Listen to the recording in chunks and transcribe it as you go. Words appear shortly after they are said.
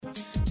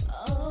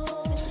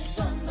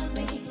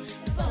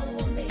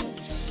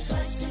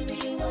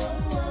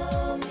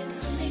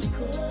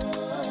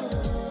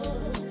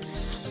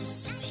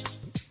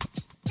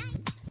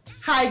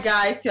Hi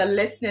guys, you're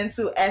listening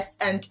to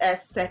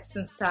S&S Sex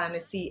and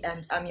Sanity,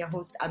 and I'm your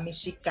host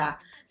Amishika.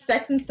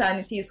 Sex and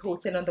Sanity is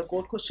hosted on the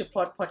Gold Coast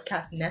Report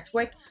Podcast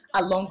Network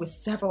along with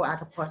several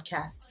other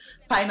podcasts.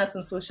 Find us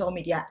on social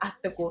media at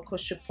the Gold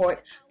Coast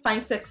Report.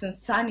 Find Sex and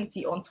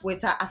Sanity on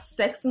Twitter at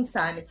Sex and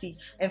Sanity,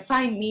 and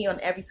find me on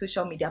every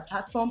social media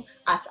platform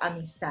at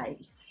Ami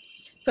Styles.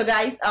 So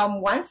guys,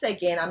 once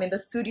again, I'm in the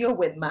studio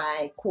with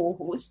my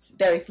co-host.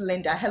 There is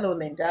Linda. Hello,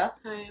 Linda.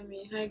 Hi,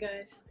 Ami. Hi,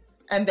 guys.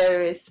 And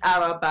there is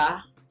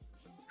Araba.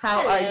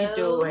 How are you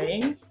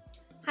doing?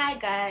 Hi,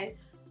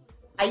 guys.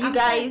 Are you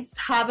guys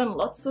having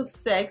lots of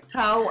sex?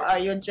 How are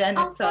your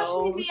genitals?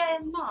 Unfortunately, I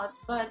am not,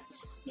 but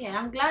yeah,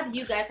 I'm glad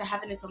you guys are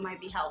having it on my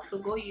behalf. So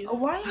go you.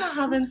 Why are you not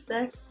having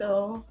sex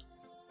though?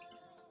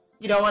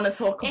 You don't want to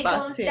talk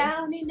about goes it?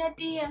 Down in the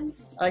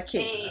DMs.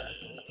 Okay.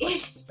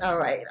 Hey. All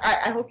right.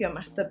 I hope you're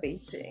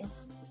masturbating.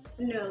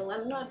 No,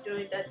 I'm not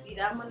doing that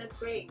either. I'm on a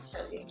break,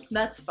 Charlie.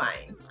 That's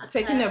fine.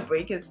 Taking a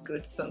break is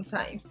good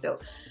sometimes though.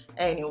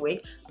 Anyway,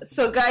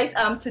 so guys,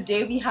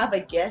 today we have a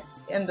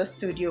guest in the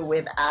studio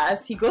with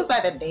us. He goes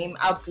by the name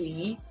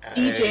Abui.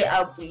 DJ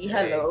Abui.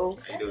 Hello.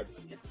 How you doing?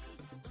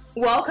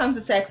 Welcome to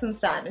Sex and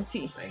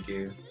Sanity. Thank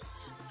you.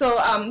 So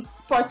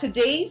for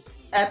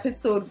today's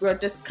episode, we're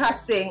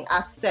discussing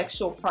our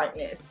sexual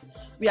partners.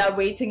 We are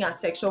rating our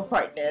sexual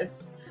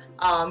partners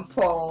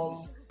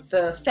from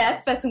the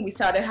first person we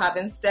started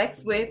having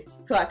sex with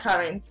to our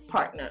current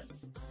partner.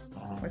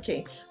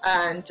 Okay,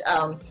 and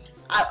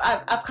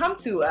I've come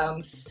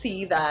to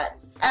see that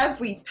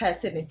every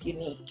person is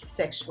unique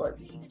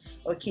sexually.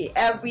 Okay,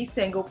 every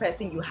single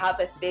person you have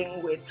a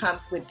thing with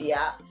comes with their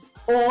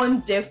own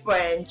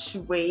different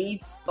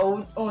traits,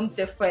 own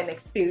different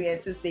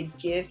experiences they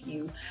give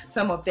you.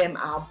 Some of them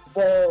are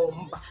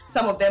bomb.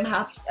 Some of them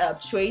have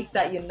traits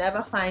that you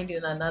never find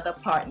in another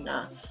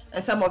partner,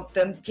 and some of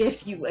them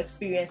give you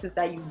experiences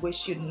that you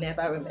wish you'd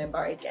never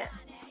remember again.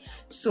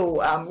 So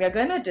we're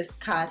gonna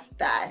discuss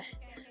that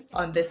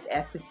on this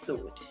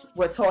episode.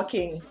 We're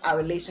talking our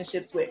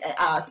relationships with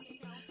our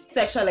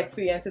sexual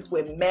experiences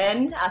with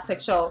men, our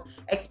sexual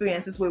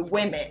experiences with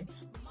women,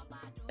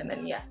 and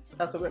then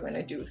that's what we're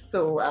gonna do.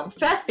 So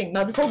first thing,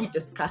 now before we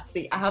discuss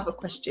it, I have a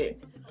question.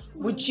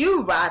 Would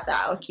you rather?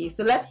 Okay,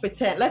 so let's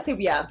say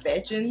we are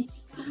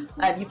virgins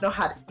and you've not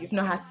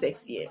had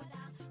sex yet.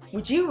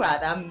 Would you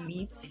rather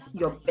meet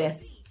your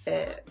best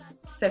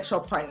sexual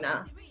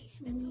partner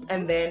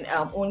and then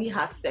only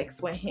have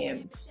sex with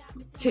him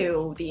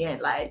till the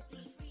end? Like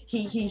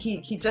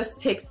he just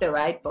takes the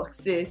right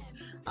boxes,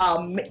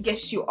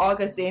 gives you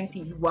orgasms,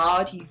 he's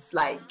wild, he's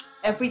like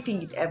everything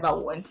you'd ever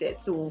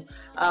wanted. So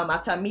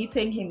after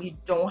meeting him, you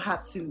don't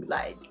have to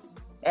like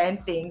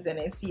end things and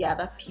then see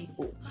other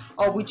people?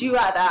 Or would you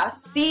rather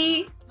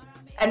see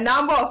a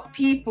number of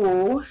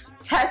people,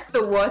 test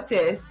the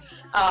waters,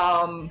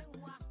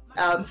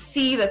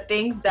 see the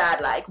things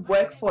that like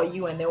work for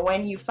you, and then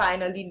when you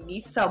finally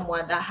meet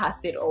someone that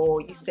has it all,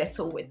 you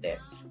settle with them?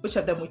 Which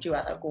of them would you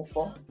rather go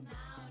for?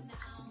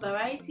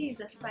 Variety is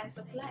the spice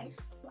of life.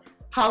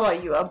 How are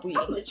you, Abui?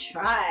 I would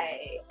try.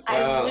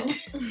 Well, I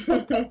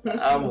would.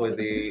 I'm with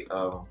the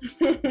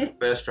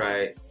first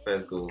try,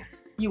 first go.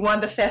 You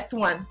want the first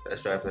one?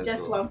 First try, first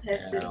Just go. one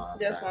person.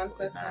 Just one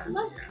person.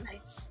 That's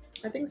nice.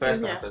 I think First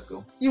so, try, yeah. first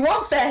go. You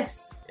want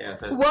first? Yeah,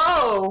 first.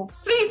 Whoa!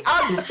 Please,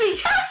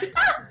 please.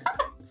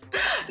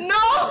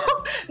 No,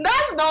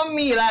 that's not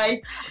me.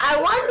 Like, I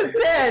want to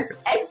test.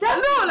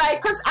 Exactly. No,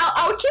 like, cause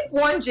I'll keep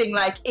wondering,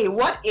 like, hey,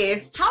 what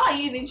if? How are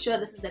you even sure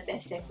this is the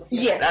best sex of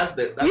your Yes. life?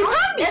 That's You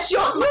can't be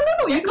sure.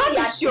 No, you can't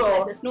be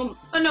sure. There's no.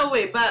 Oh, no,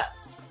 wait, but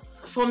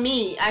for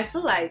me, I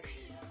feel like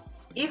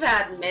if I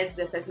had met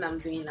the person I'm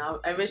doing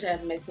now, I wish I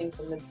had met him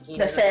from the beginning.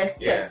 The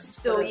first, Yeah. yes.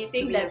 So you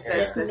think be that the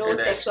there's first no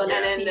person. sexual And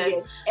then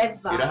experience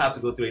ever? You don't have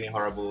to go through any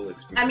horrible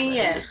experience. I mean, like,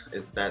 yeah.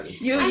 It's that.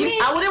 It's,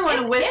 I wouldn't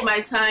want to waste if-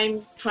 my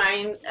time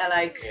trying,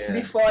 yeah.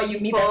 Before you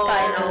meet the before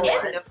final.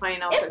 meeting the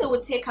final If they person.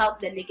 would take out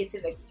the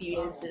negative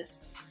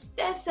experiences,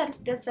 there's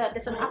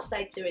an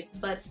upside to it.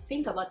 But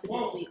think about it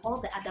this way: all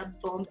the other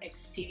bomb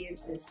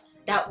experiences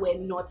that were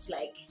not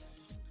like,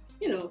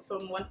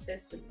 from one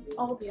person,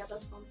 all the other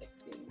bomb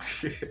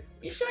experiences.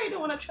 You sure you don't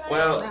want to try?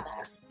 Well, that?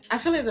 I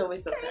feel it's a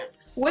waste of time.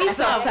 Waste I of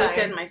feel I've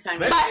wasted time. my time.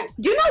 But- But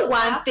you know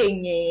one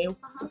thing,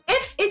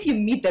 if you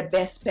meet the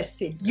best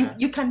person,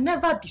 you can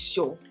never be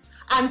sure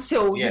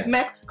until Yes. you've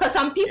met. Because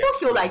some people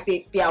feel like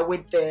they are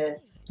with the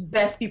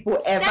best people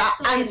ever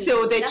Exactly.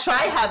 until they That's try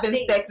what I having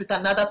think. sex with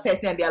another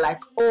person and they're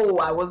like, oh,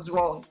 I was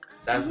wrong.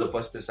 That's the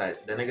positive side.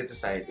 The negative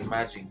side,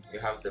 imagine you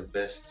have the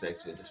best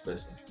sex with this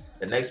person.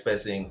 The next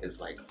person is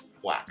like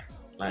whack.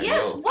 Like,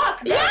 Yes, yo, what?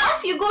 Yeah.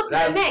 If you go to the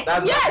That's- next,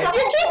 that's- Yes,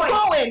 you keep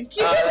going.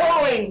 Keep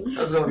going.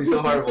 that's gonna be so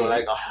horrible.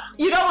 Like,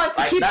 You don't want to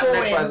like keep that going.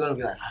 next one's gonna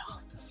be like,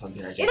 what the fuck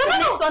did I just if the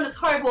next one is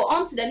horrible,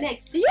 on to the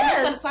next. Yes. The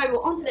next one is horrible,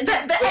 on to the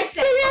next. The Great sex.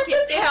 experiences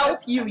Okay, help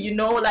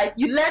you, like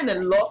you learn a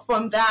lot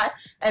from that,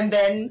 and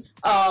then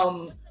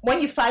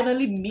when you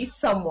finally meet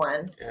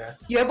someone, Yeah.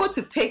 you're able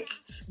to pick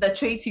the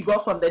traits you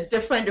got from the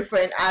different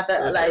other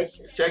So, like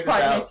check this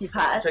partners out. you've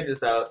had. Check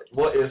this out.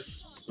 What if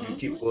you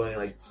keep going,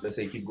 like let's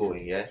say you keep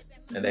going, yeah,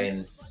 and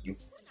then you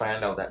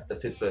find out that the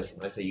fifth person,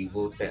 let's say you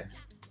go 10,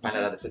 find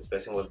out that the fifth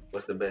person was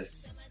the best.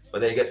 But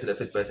then you get to the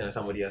fifth person and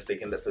somebody else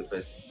taking the fifth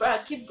person.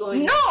 Bruh, keep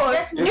going. No,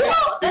 There's you more.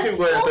 know, There's keep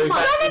going so until you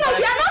much. find- No,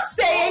 we are not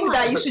saying much.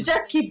 that you should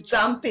just keep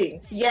jumping.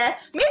 Yeah,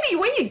 maybe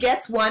when you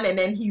get one and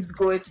then he's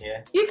good,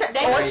 Yeah. you can,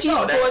 Then or you she's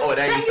stop. good.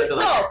 Then Then you you settle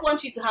I stop. just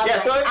want you to have Yeah,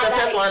 like, so if the other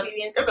first one,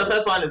 experiences. if the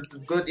first one is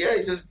good, yeah,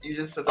 you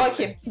just settle.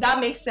 Okay, that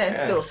makes sense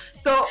Yeah. though.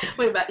 So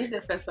Wait, but if the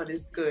first one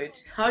is good,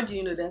 how do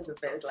you know that's the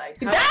best? Like,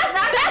 how-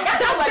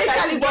 that's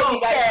basically what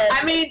you said.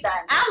 I mean,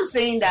 I'm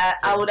saying that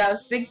I would have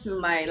stick to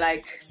my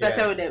started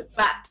Yeah. with it,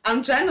 but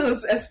I'm trying to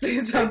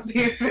explain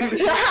something.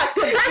 Yeah,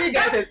 so You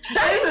get it.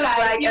 This is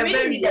like you a really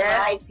very need a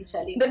variety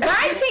challenge. The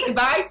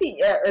variety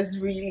is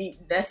really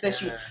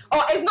necessary. Yeah.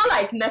 Or it's not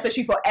like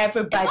necessary for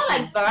everybody. It's not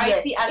like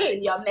variety Yeah. as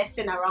in you're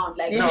messing around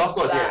like No, of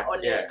course, you are yeah,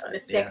 on, yeah, on a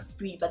sex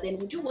spree, but then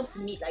would you want to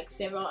meet like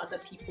several other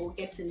people,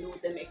 get to know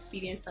them,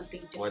 experience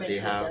something What different they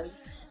with have. them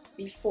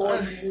before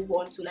you move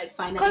on to like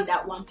finally 'Cause-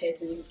 that one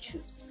person you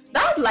choose?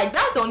 That's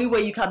the only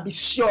way you can be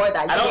sure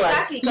that I don't you like-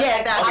 Exactly. 'Cause, Yeah,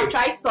 like, that- I've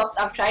tried soft,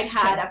 I've tried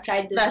hard, I've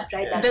tried this, I've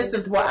tried that. this and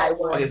is what I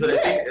want. Okay, so the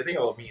Yeah. thing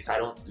about me is I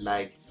don't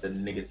like the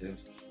negative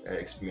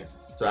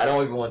experiences. So I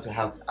don't even want to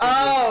have.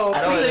 Oh,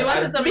 I don't So you want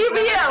wanted to be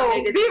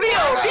real,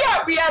 be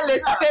a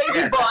realist,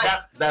 baby boy.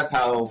 That's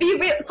how. Be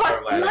real, because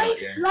Or whatever,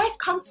 life yeah. life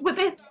comes with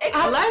its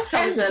ups Life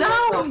comes and a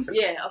lot downs. of-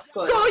 yeah, of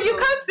course. So you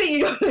can't say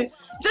you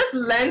just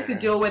learn to Yeah.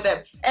 deal with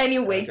them.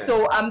 Anyway, Okay.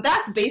 so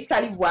that's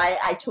basically why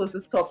I chose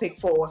this topic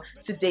for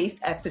today's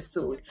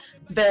episode.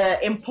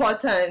 The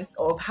importance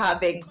of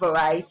having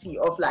variety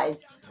of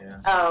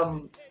Yeah.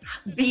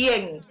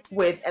 being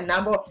with a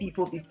number of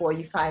people before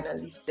you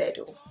finally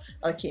settle.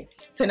 Okay,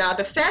 so now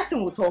the first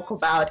thing we'll talk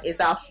about is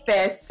our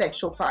first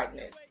sexual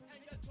partners.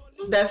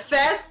 The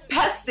first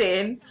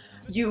person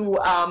you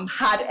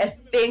had a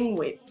thing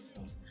with.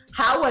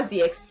 How was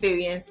the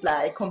experience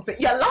like?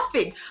 You're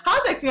laughing.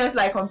 How's the experience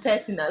like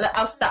compared to now?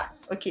 I'll start.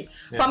 Okay,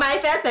 Yeah. for my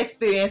first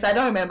experience, I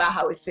don't remember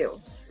how it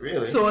felt.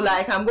 Really? So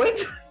I'm going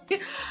to.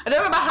 I don't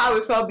remember how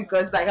it felt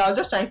because I was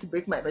just trying to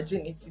break my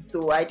virginity,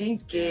 so I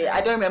didn't care. I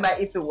don't remember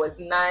if it was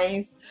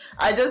nice.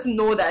 I just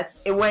know that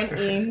it went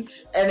in,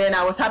 and then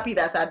I was happy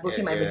that I'd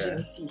broken my Yeah.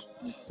 virginity.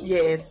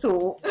 Yeah,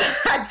 so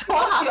I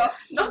don't have.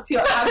 Not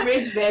your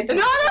average virgin.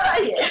 No,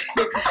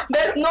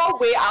 there's no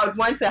way I would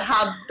want to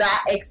have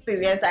that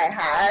experience I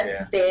had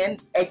Yeah. then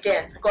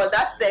again because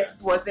that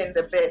sex wasn't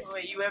the best.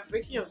 Wait, you were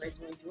breaking your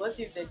virginity. What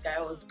if the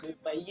guy was good,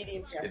 but you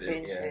didn't pay You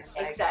didn't, attention?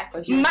 yeah. Exactly.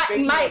 Because you were My-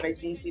 breaking my- your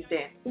virginity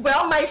then,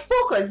 Well, my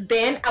focus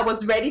then, I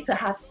was ready to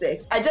have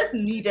sex. I just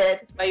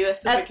needed but you were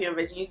still I- breaking your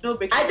virginity. You know,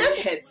 breaking I your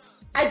just- heads.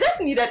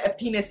 needed a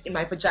penis in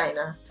my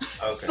vagina.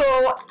 Okay.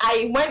 So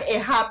when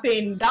it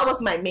happened, that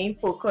was my main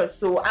focus.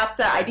 So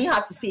after I didn't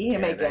have to see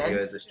him Yeah, then again,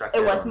 you're distracted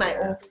it was on my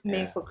there. own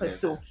main Yeah, focus. yeah.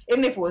 So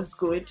even if it was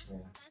good, Yeah.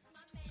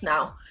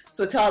 now,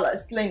 so tell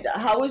us, Linda,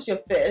 how was your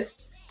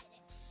first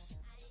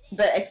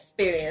the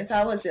experience?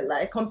 How was it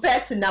like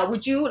compared to now?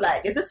 Would you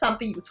is it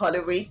something you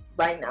tolerate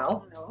right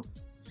now? No,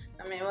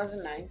 I mean it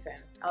wasn't nice, and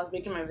I was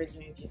breaking my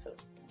virginity. So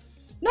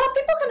No,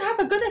 people can have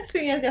a good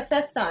experience their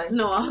first time.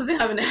 no, I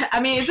wasn't having. I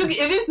mean, it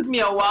even took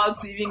me a while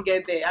to even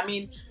get there. I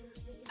mean,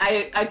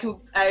 I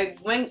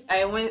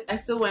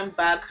still went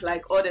back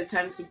all the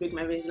time to break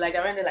my virginity. Like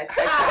I went there 5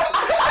 times.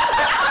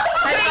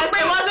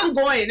 It wasn't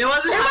going. It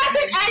wasn't.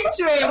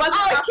 entering. It wasn't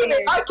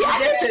happening. Okay. You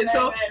get it?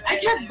 So I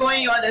kept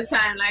going all the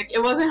time.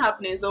 It wasn't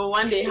happening. So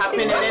one day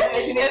happened, and then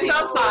it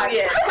felt so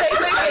weird.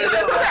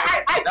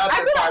 I That's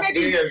feel the like part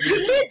maybe here.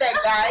 you meet that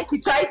guy, he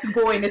tried to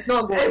go in, it's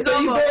not going. It's so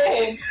not you go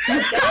going. home.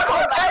 You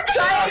come back,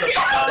 try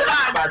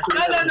again. Part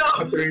two, No.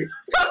 part three.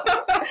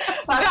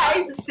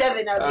 Guys,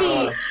 7 out of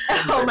See,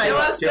 oh my It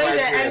god. was crazy,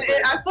 and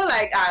I feel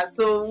like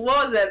so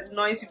what was the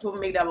noise people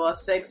make about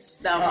sex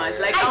that much?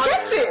 yeah. I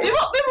get it. People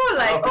were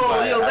like, Some people oh,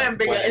 are you're going at to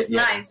bring it. point, It's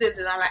yeah. nice. This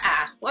and I'm like,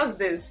 what's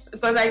this?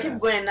 Because I keep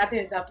going, nothing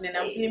is happening.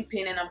 I'm feeling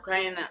pain and I'm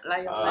crying.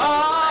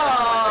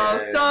 Oh,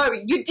 Yeah.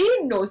 sorry. You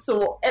didn't know.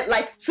 So,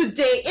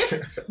 today,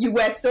 if you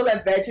were still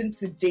a virgin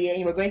today and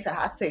you were going to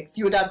have sex,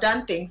 you would have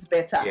done things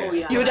better. Yeah. Oh,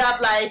 yeah. You would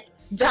have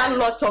done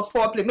lots of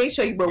foreplay. Make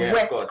sure you were Yeah, of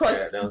wet course, because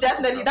yeah, that was-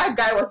 definitely that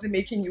guy wasn't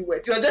making you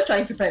wet. You were just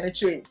trying to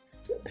penetrate.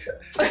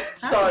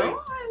 Sorry.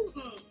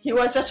 He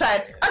was just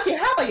trying. Okay,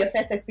 how about your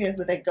first experience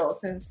with a girl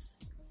since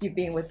you've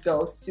been with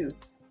girls too?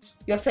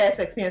 Your first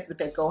experience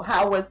with a girl,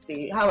 how was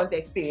the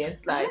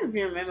experience I like? don't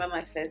even remember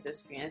my first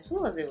experience. Who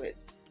was it with?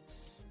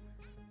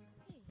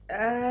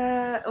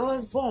 It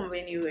was Bomb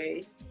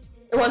anyway.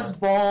 It was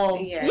bomb.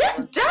 Yeah, Yeah, it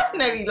was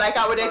definitely.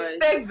 I would Of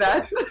expect course.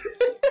 that.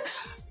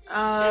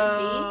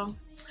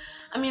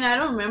 I mean, I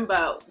don't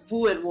remember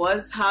who it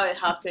was, how it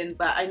happened,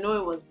 but I know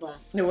it was Bomb.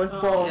 It was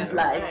Oh, bomb. yeah.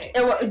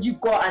 Right. You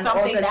got an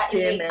Something that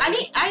orgasm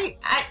innate.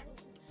 I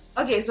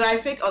okay, so I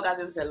fake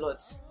orgasms a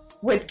lot.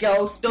 with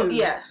girls So too.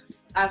 yeah,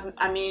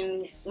 I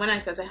mean, when I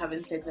started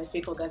having sex, I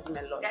fake orgasm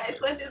a lot. Guys,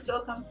 when this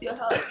girl comes to your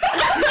house,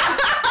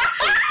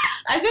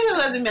 I fake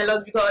orgasm a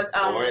lot because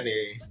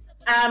Morning.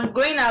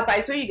 growing up,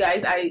 I told you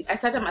guys I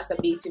started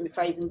masturbating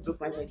before I even broke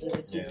my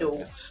virginity Yeah, though.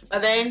 yeah.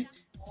 But then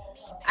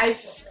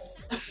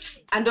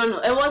I don't know,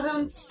 it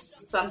wasn't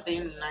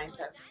something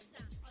nicer.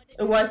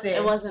 It wasn't.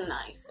 It wasn't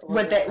nice. It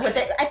With wasn't the, with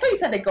nice. the, I thought you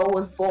said the girl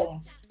was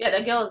bomb. Yeah,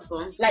 the girl was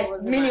bomb. Like, It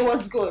wasn't meaning it nice.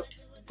 was good.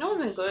 It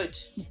wasn't good.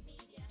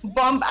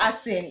 Bomb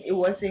as in it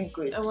wasn't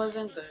good. It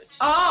wasn't good.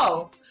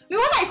 Oh. Me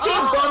when I say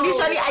Oh, bomb,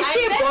 usually I I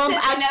say meant bomb it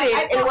as in a- in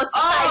I it was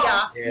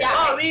thought- fire. Yeah.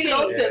 Oh, really?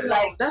 explosive, Yeah.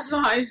 like That's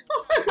not how.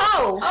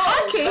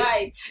 oh, okay.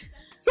 Right.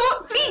 So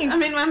please, I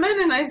mean, my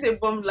man and I say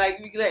bomb like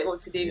we like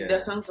today Yeah. the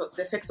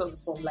sex was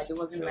bomb like it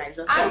wasn't Yes. nice.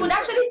 That's I how would it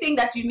actually think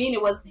that you mean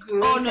it was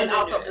great Oh, no, and no,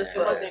 out no, of this it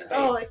world. wasn't great.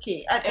 oh,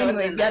 okay. And It anyway,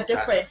 wasn't we are nice.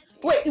 different.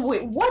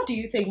 Wait, what do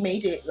you think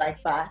made it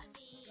like bad?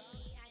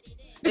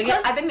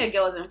 Because I think the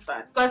girl wasn't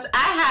fun. Because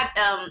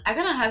I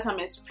kind of had some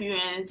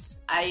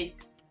experience. I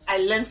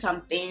learned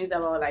some things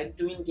about like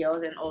doing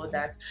girls and all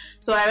that.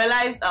 So I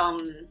realized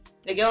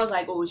the girl was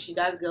like, oh, she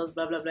does girls,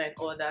 blah blah blah, and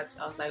all that.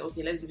 I was like,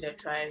 okay, let's give it a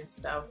try and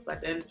stuff.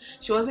 But then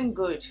she wasn't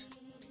good.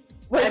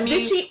 Wait, I mean-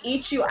 did she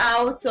eat you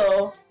out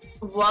or?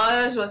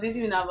 Well, she was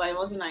eating me now, but it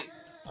wasn't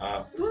nice.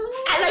 I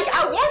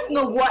want to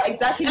know what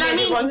exactly. And I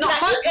made it mean, wrong. So not-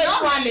 that if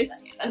not- everyone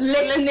is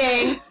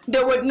listening,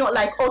 they would know.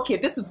 Like, okay,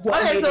 this is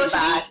what Okay, made so it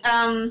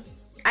bad.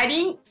 I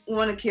didn't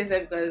want to kiss her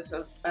because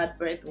of bad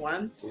breath.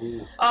 One.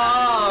 Ooh.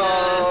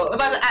 Oh,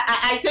 Because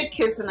I take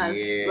kissing as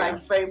Yeah.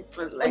 like very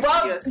like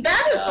well, serious.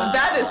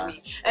 that is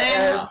me. And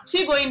then Yeah.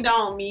 she going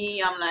down on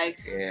me, I'm like,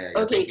 Yeah. you're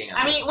okay. thinking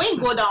I mean, about- when you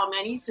go down on me,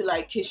 I need to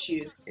like kiss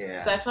you. Yeah.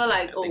 So I felt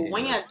like, You're oh, thinking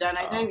when you're about- done,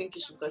 I can't even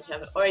kiss you because you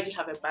already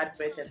have a bad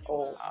breath and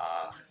all.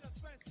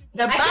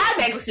 the I bad.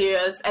 take sex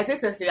serious. I take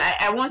sex serious.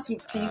 I want to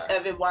please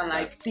everyone,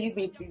 like that's- please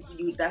me,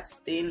 you, that's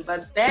thing.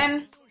 But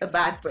then The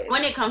bad breath.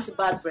 when it comes to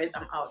bad breath,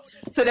 I'm out.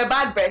 So the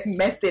bad breath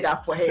messed it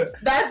up for her.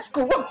 That's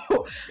cool.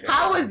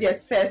 How was your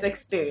first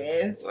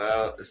experience?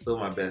 Well, it's still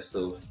my best,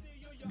 so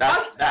Okay,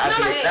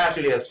 that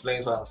actually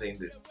explains why I'm saying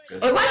this. 'Cause-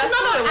 It was, you're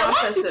still no, with I one want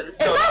person. to. It's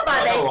No, not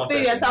about no, the one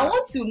experience. person, I no.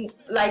 want to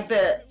like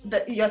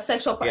the your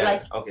sexual part. Yeah.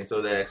 Like Okay,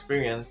 so the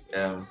experience,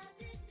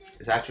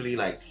 it's actually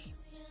like,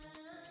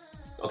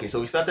 okay, so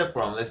we started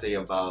from let's say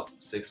about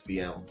 6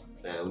 p.m.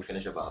 We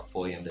finished about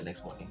 4 a.m. the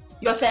next morning.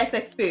 your first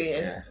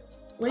experience.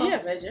 Were you a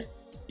virgin?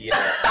 Yeah.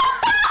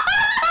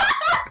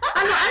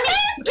 I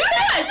mean, do you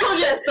know I told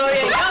you a story?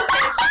 A girl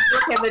said she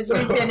broke her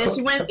virginity and then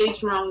she went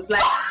 8 rounds.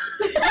 Like,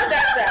 who does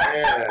that?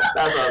 Yeah,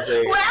 that's what I'm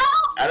saying. Well,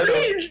 I don't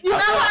please, know. you I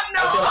never thought-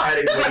 I thought I had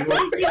it when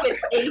you- Virginity with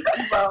 80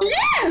 rounds.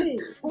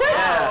 yes.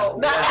 Wow.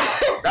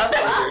 Yeah, that's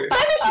what I'm saying.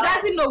 Maybe she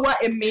doesn't know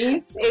what it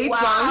means. 8 Wow.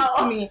 rounds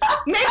to me.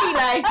 Maybe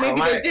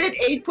Mine- they did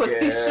 8 Yeah,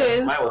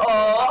 positions mine was, or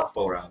mine was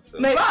 4 rounds. So.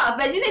 maybe. Wow,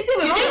 virginity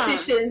with You did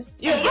positions.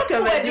 You broke your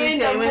Who were doing virginity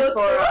the and went most-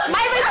 for a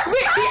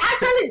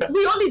run.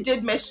 we only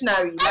did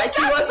missionary. Like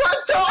he was on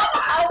top.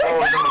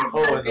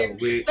 Oh no,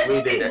 we But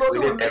did this is that. what We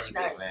we did were everything,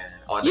 missionary. man.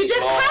 On You the did.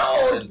 floor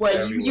How old and were you?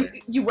 everywhere.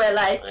 You were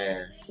like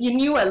Man. you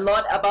knew a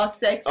lot about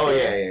sex. Oh then?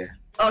 yeah, yeah.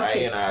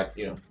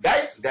 Okay.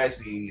 Guys,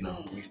 we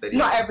we study.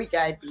 Not every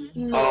guy do.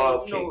 No, Oh,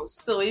 okay. no.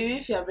 So even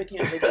if you're breaking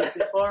your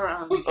virginity 4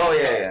 rounds, Oh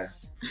yeah.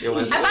 It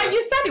was. But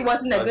you said it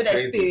wasn't a it was good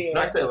crazy. experience.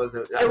 No, I said it was.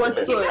 It was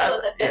You good. said it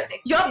was the best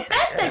Your experience.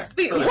 best Yeah.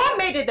 experience. What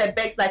made it the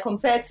best, like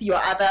compared to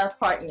your other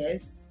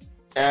partners?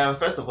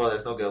 First of all,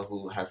 there's no girl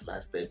who has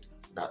lasted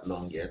that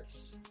long yet,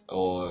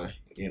 or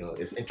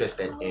is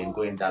interested in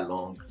going that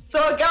long.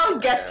 So girls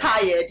get Yeah.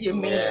 tired. You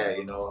mean? Yeah,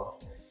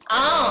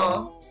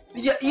 Oh,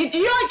 you do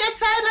you all get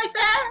tired like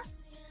that?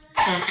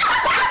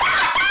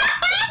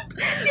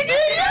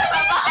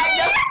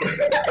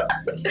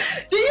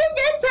 Do you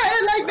get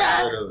tired like that?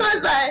 I don't know.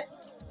 Because like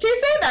he's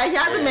saying that he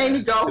hasn't met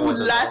any girl It who was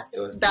a lot. lasts It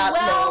was- that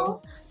long.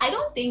 Well, I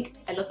don't think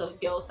a lot of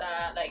girls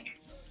are like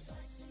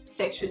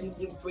sexually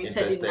liberated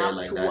Interested enough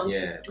like to that, want yeah.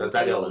 to do 'Cause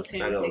that the girl long was- term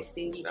that girl sex was-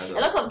 thingy. that A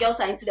girl lot was- of girls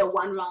are into the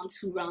 1 round,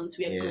 2 rounds.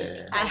 We're Yeah.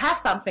 good. I have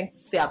something to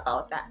say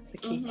about that,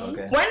 Siki. Mhm.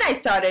 Okay. When I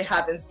started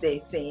having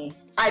sex,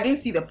 I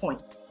didn't see the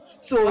point.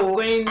 So Of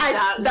going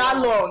that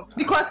long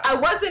because I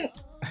wasn't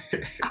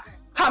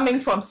coming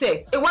from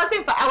sex. It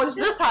wasn't. I was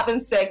just having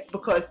sex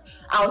because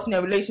I was in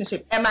a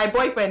relationship, and my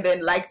boyfriend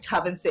then liked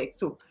having sex.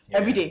 So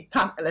every day,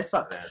 come let's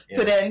fuck. Yeah.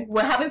 So then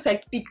we're having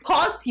sex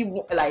because he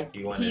like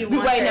You wanted- He we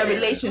were in a wanted it.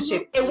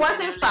 relationship. Mhm. It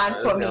wasn't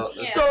fun for me.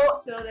 Yeah. So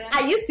then,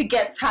 I used to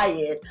get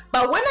tired,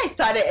 but when I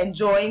started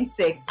enjoying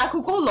sex, I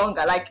could go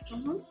longer. Like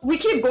Mhm. we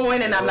keep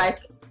going, and I'm like,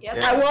 Yep.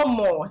 Yeah. I want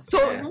more. So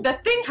Yeah. the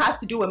thing has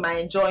to do with my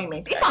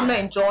enjoyment. If I'm not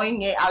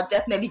enjoying it, I'll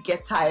definitely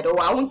get tired, or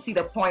I won't see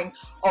the point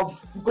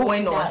of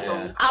going on.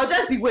 Yeah. I'll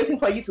just be waiting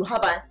for you to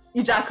have an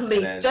ejaculate,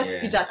 And then, just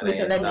yeah, ejaculate,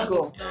 and and let then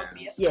me stop. go.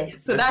 Yeah. Yeah.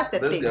 So that's the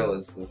This thing. girl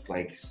was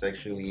like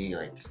sexually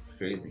like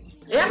crazy.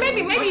 Yeah,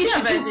 maybe Was you she a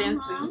should do. virgin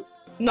too?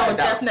 No, I doubt.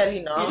 definitely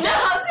not. No,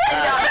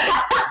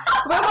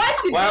 But why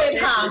she Well,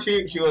 did, huh?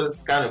 she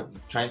was kind of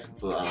trying to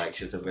put out like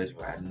she was a virgin,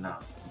 but I no, man.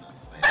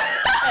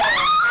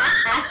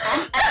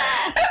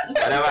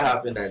 Whatever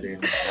happened that day.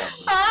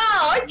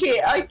 Oh,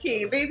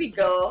 okay, baby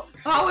girl.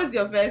 How was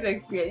your first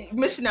experience?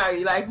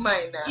 Missionary like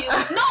mine now.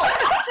 no,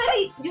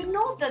 actually, you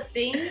know the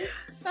thing.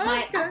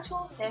 My Okay.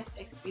 actual first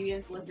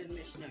experience was in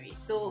missionary.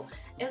 So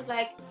it's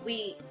like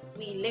we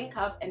link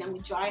up and then we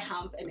dry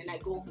hump and then I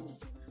go home.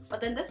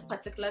 But then this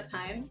particular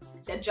time,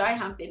 the dry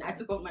humping, I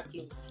took off my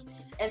clothes.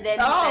 And then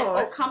he said, Oh.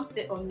 "Oh, come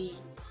sit on me."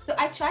 So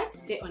I tried to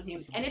sit on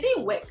him, and it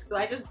didn't work. So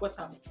I just got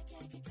up.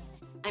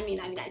 I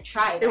mean, I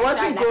tried. It I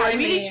wasn't tried. Like, I going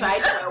really in.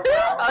 tried for a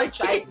while to Okay.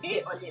 try to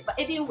sit on it, but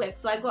it didn't work.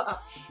 So I got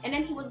up, and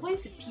then he was going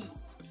to pee.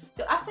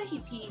 So after he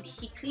peed,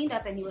 he cleaned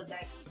up, and he was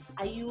like,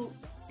 "Are you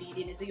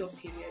bleeding? Is it your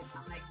period?"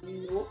 I'm like,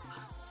 "Nope."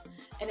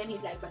 And then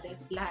he's like, "But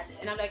there's blood,"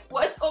 and I'm like,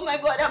 "What? Oh my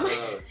god!" I'm like,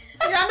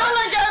 You're no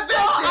longer a so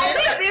I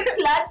virgin. didn't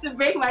even plan to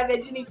break my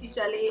virginity,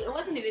 Charlie. It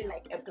wasn't even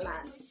like a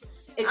plan.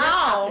 It just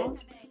Ow.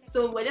 happened.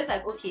 So we're just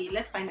like, okay,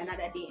 let's find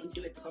another day and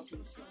do it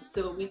properly.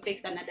 So we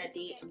fixed another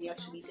day and we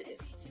actually did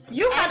it.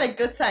 You had a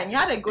good time. You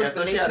had a good Yeah,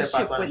 so she had a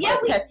relationship part-time with Yeah,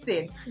 the we-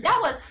 person. That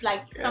was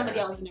like somebody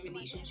Yeah. I was in a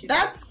relationship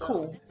That's with, so.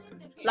 cool.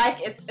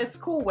 Like it's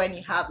cool when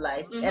you have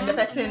like and the Mhm,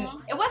 person.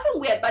 mhm. It wasn't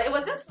weird, but it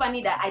was just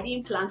funny that I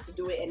didn't plan to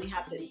do it and it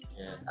happened.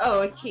 Yeah. Oh,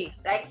 okay.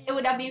 Like it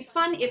would have been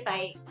fun if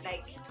I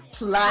like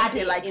Planned had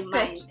it like in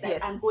such. mind that Yes.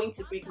 I'm going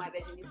to break my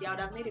virginity. I would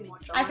have made it more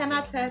I dramatic. can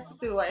attest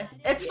to it.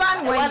 It's Yeah,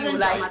 fun it when you wasn't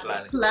like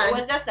dramatic. plan. It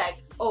was just like,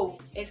 oh,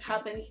 it's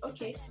happened.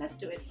 Okay, let's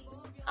do it.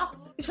 Oh,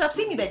 you should have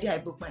seen me the day I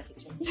broke my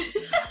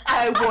virginity.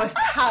 I was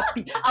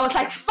happy. I was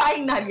like,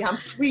 finally, I'm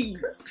free.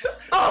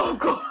 Oh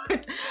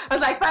God! I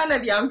was like,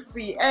 finally, I'm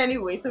free.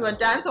 Anyway, so we're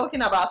done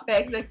talking about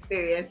sex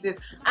experiences.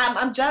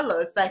 I'm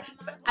jealous. Like,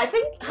 I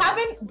think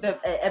having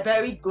a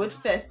very good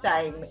first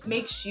time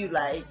makes you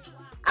like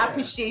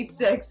appreciate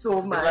sex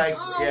so much. It's like,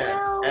 Oh, yeah.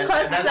 well, And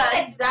Cause that's,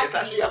 like- it's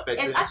actually affected.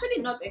 It's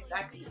actually not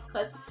exactly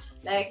because,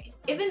 like,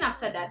 even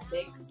after that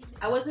sex,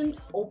 I wasn't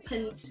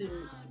open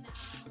to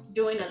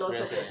doing a lot of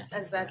it.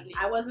 Experiences. Exactly.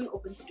 I wasn't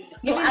open to doing it.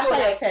 No, Even after though,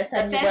 the like, first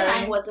time the you first weren't-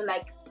 time wasn't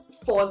like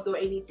forced or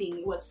anything.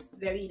 It was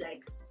very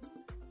like,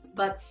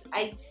 but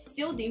I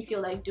still didn't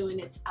feel like doing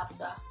it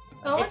after.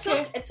 Oh,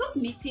 It took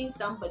meeting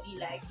somebody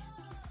like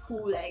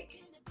who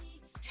like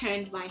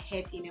turned my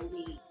head in a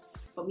way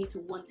for me to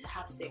want to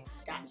have sex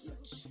that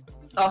much.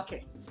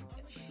 Okay.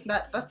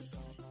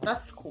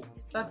 That's cool.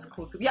 That's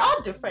cool too. We are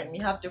all different. We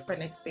have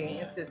different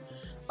experiences.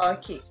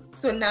 Okay.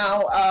 So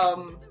now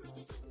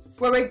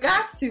with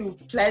regards to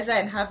pleasure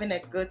and having a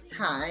good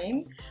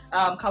time,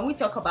 can we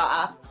talk about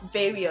our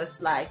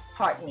various like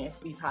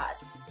partners we've had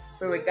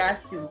with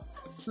regards to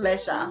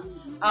pleasure?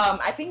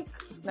 I think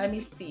let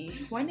me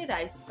see. When did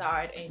I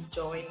start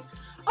enjoying?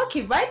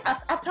 Okay, right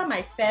after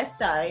my first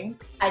time,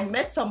 I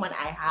met someone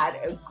I had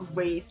a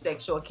great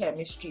sexual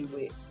chemistry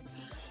with.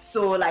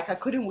 So like I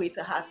couldn't wait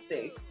to have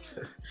sex.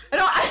 You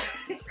know,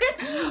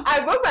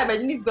 I broke my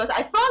virginity because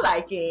I felt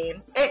like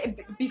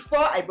before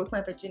I broke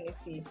my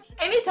virginity,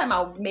 anytime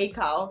I would make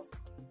out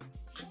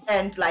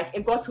and like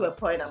it got to a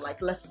point, I'm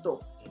like, let's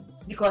stop,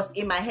 because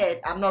in my head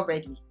I'm not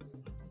ready.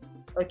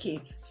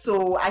 Okay,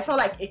 so I felt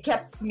like it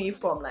kept me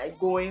from like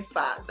going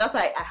far. That's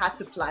why I had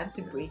to plan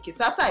to break it.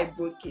 So after I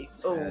broke it,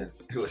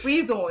 It was-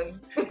 free zone.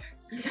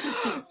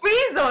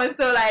 Free zone.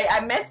 So like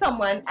I met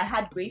someone I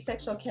had great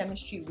sexual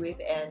chemistry with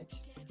and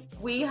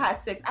we had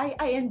sex. I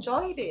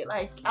enjoyed it.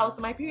 Like I was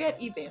my period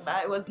even,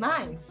 but it was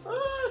nice.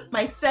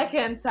 My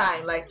second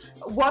time, like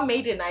what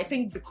made it, I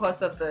think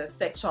because of the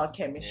sexual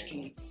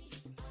chemistry.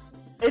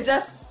 It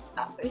just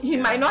he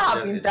might not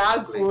have been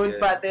that good,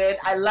 but then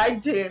I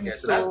liked him. Yeah,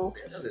 so so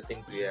that's the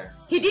thing too, yeah.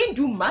 he didn't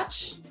do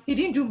much.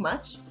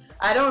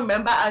 I don't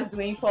remember us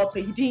doing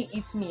foreplay. He didn't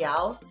eat me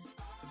out.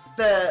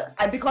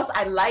 Because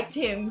I liked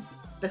him,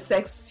 the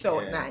sex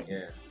felt Yeah, nice.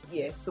 yeah.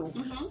 Yeah, so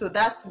Mhm. so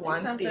that's And one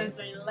thing. sometimes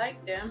when you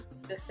like them,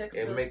 the sex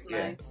It feels makes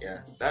nice.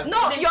 That's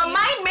No, Maybe- your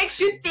mind makes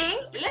you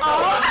think.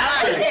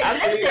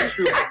 actually, it's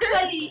true.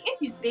 Actually,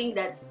 if you think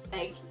that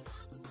like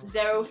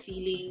zero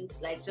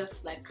feelings, like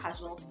just like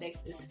casual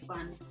sex is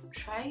fun,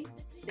 try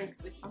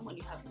sex with someone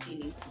you have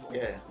feelings for.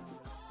 Yeah.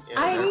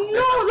 I that's-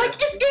 know, like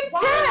it's intense.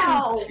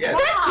 Wow. Yeah.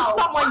 Sex with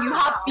someone you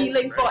have Wow.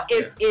 feelings for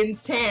is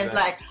intense.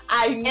 Right. Like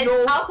I It's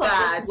know out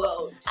that. of this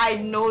world. I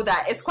know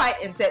that it's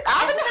quite intense. I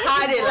haven't Especially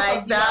had if it both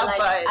like of you are, that, like,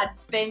 but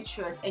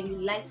adventurous and you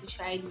like to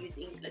try new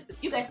things. Like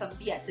you guys can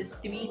be at it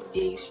 3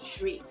 days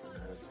straight.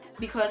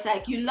 Because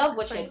like you love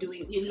what you're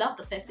doing, you love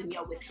the person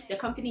you're with. The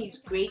company is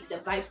great, the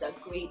vibes are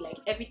great, like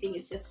everything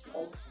is just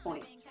on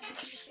point.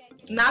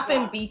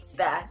 nothing Wow. beats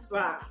that.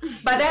 Bruh.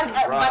 But then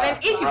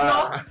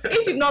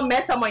if you've not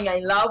met someone you're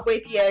in love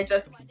with, yeah,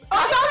 just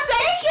casual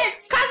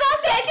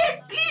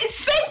sex,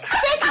 please.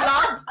 Fake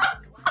love.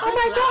 Oh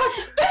my god.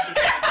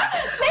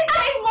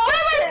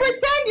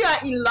 Pretend you are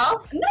in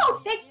love. No,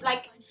 fake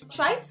like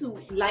try to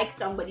like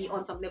somebody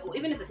on some level,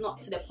 even if it's not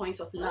to the point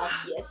of love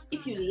yet.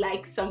 If you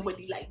like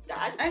somebody like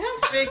that, I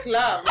have fake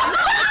love.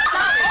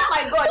 oh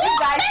my god, you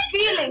guys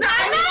feeling.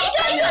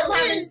 I'm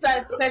having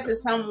sex with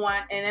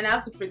someone and then I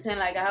have to pretend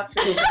like I have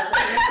fake love.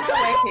 It's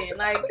not working.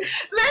 Like I'm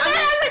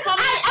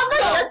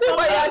not getting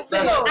what you're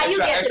saying. Are you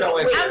getting extra it?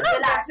 work. Wait, I'm not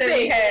relax.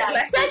 getting it.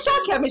 Relax. Like,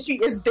 Sexual chemistry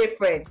is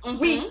different.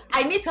 Mhm.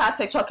 I need to have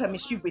sexual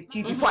chemistry with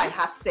you before I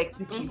have sex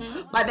with you.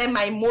 Mhm. But then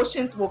my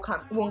emotions won't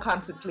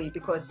come to play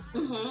because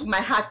Mhm. my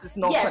heart is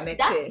not Yes, connected.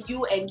 that's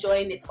you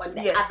enjoying it on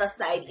the Yes. other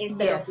side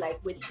instead Yeah. of like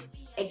with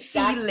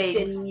exact Feelings.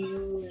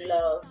 genuine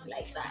love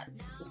like that.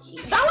 Okay.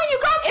 That one you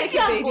can't fake If it,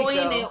 you're baby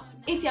going girl.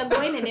 in, if you're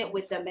going in it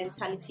with the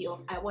mentality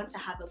of I want to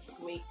have a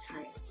great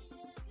time,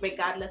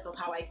 regardless of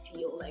how I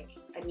feel. Like,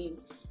 I mean,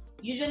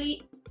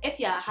 usually if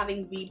you're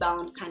having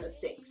rebound kind of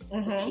sex,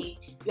 okay,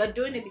 you're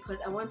doing it because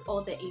I want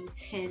all the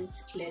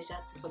intense pleasure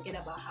to forget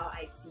about how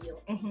I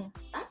feel.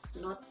 That's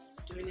not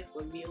doing it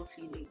for real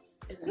feelings,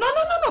 isn't it?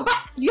 No, but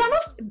you're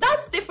not,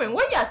 that's different.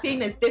 What you're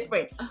saying is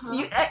different.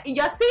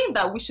 You're saying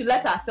that we should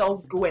let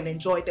ourselves go and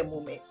enjoy the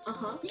moment.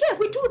 Yeah,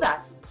 we do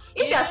that.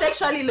 If you're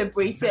sexually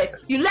liberated,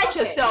 you let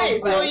yourself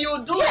go. So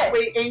you do it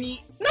with any...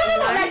 No,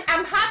 like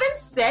I'm having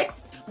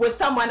sex with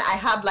someone I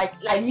have like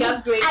I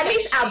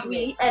meet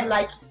Abri and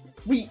like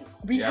we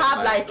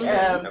have like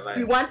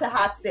we want to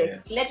have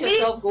sex. Let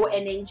yourself go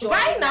and enjoy.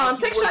 Right now I'm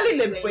sexually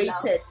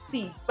liberated.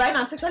 See, right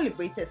now I'm sexually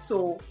liberated.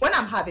 So when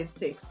I'm having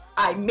sex,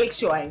 I make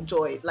sure I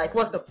enjoy it. Like,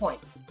 what's the point?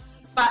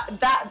 But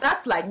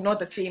that's like not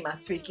the same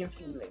as faking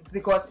feelings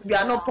because we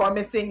are not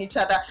promising each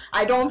other.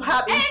 I don't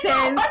have intense.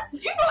 No, but do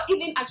you know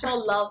even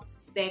actual love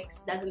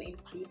sex doesn't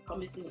include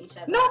promising each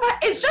other? No, but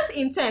it's just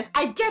intense.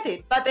 I get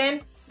it, but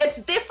then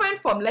it's different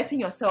from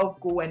letting yourself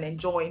go and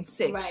enjoying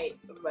sex.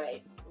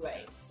 Right.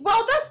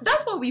 Well,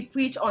 that's what we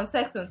preach on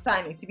Sex and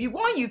Sanity. We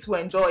want you to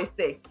enjoy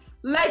sex.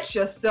 Let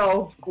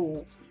yourself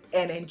go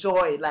and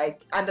enjoy.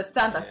 Like,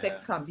 understand that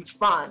sex can be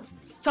fun.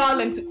 Tell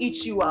him to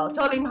eat you out.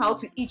 Tell him how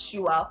to eat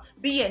you out.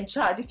 Be in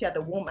charge if you're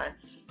the woman.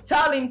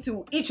 Tell him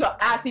to eat your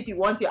ass if you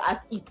want your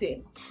ass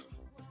eaten.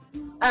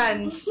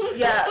 And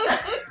yeah.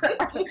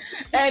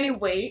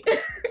 Anyway,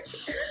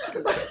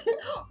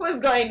 who's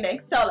going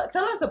next? Tell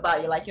us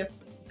about your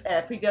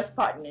previous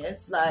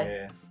partners.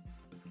 Like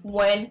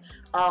when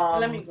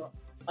let me go.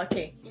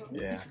 Okay.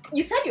 Yeah.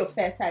 You said your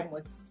first time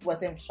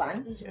wasn't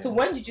fun. So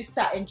when did you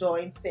start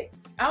enjoying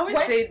sex? I always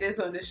say this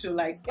on the show,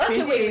 like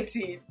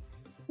 2018.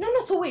 No,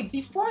 so wait,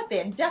 before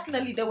then,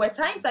 definitely there were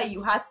times that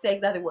you had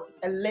sex that there were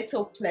a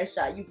little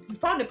pleasure. You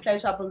found it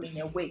pleasurable in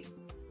a way.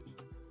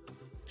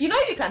 You know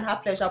you can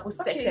have pleasurable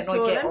sex and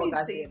not get orgasm.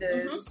 Let me say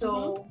this.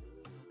 So,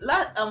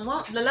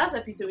 the last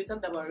episode we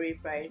talked about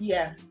rape, right?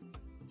 Yeah.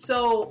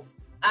 So,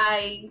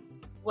 I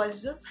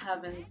was just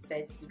having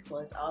sex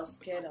because I was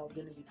scared I was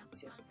going to be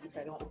beaten if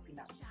I don't open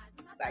up.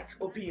 Like,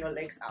 open your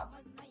legs up.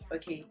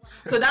 Okay?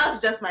 So, that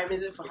was just my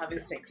reason for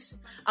having sex.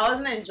 I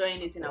wasn't enjoying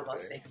anything about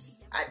sex.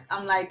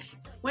 I'm like,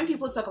 when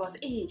people talk about,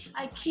 hey,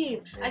 I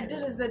came, I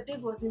did this, the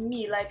dick was in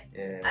me. Like,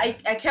 I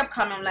kept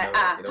coming. I'm like,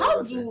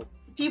 how do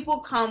people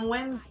come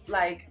when,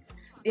 like,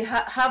 they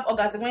have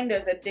orgasm when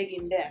there's a dick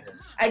in them?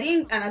 I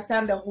didn't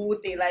understand the whole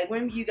thing. Like,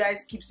 when you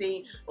guys keep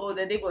saying, oh,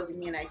 the dick was in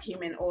me and I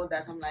came and all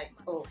that, I'm like,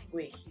 oh,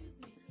 wait.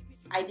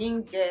 I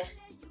don't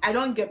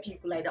get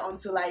people like that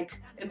until,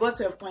 like, it got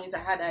to a point I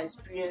had that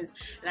experience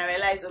and I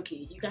realized, okay,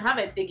 you can have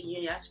a dick in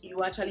you and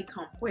you actually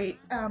come. Wait,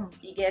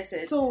 you get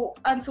it? So,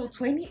 until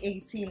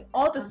 2018,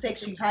 all the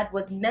sex you had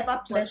was never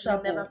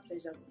pleasurable. Never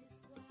pleasurable.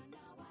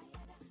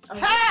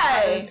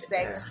 Hey!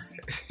 Sex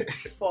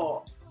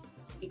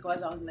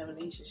because I was in a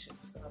relationship.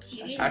 So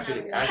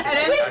Actually, and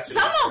then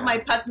some of my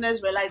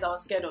partners realized I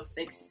was scared of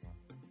sex.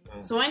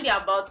 So when they're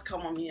about to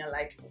come on me, I'm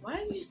like, why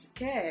are you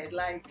scared?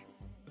 Like,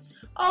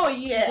 oh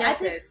yeah,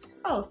 it.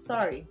 Oh,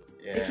 sorry.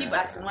 They keep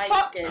asking why you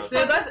scared.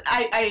 So because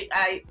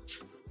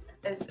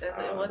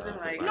it wasn't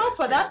like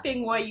for that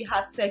thing where you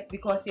have sex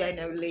because you're in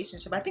a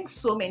relationship. I think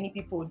so many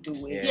people do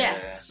it.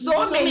 Yeah.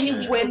 So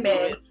many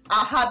women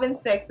are having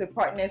sex with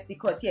partners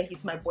because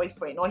he's my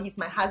boyfriend or he's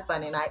my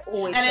husband and I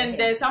always. And then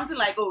there's something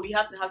like, oh, you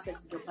have to have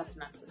sex with your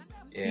partner.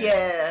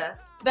 Yeah.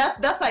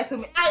 That's why so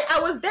many. I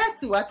was there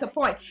too at a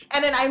point,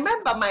 and then I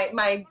remember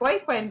my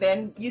boyfriend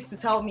then used to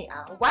tell me,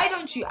 why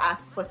don't you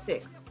ask for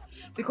sex?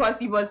 Because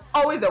he was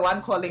always the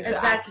one calling to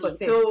ask for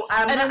sex. So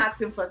I'm not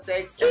asking for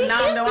sex, and now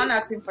I'm the one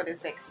asking for the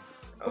sex.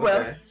 Okay.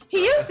 Well,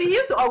 he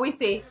used to always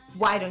say,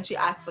 why don't you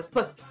ask for sex?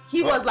 Because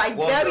he was like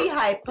very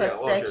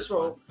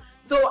hypersexual.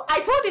 So I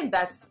told him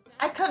that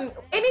I can,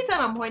 anytime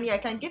I'm horny, I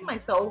can give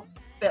myself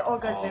the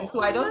orgasm.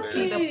 So I don't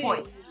see the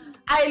point.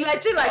 I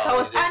legit I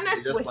was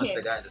honest with him.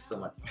 The guy in the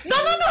stomach. No.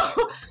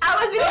 I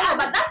was really honest.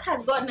 But that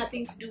has got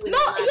nothing to do with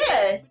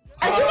it.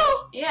 And you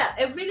know,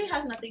 it really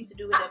has nothing to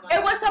do with it.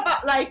 It was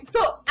about I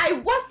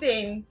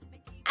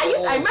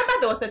remember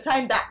there was a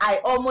time that I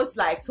almost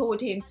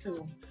told him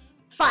to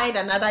find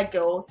another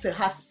girl to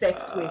have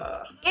sex with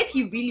if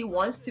he really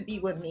wants to be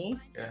with me.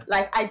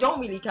 I don't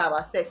really care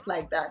about sex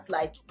like that.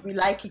 We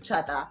like each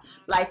other.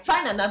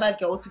 Find another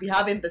girl to be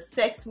having the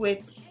sex with,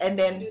 and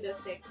then do the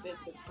sex with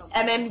someone,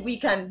 and then we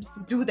can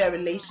do the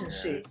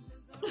relationship.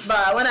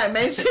 But when I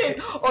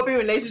mentioned open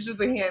relationships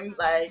with him,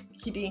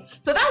 he didn't.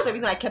 So that was the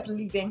reason I kept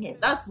leaving him.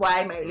 That's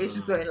why my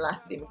relationships weren't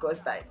lasting,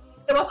 because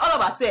it was all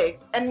about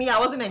sex, and me, I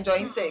wasn't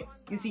enjoying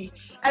sex. You see,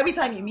 every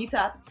time you meet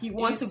up, he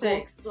wants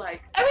to go.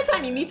 Every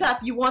time you meet up,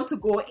 you want to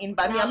go in,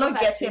 but me, I'm not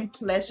getting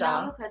pleasure.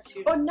 Now look at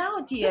you. Oh,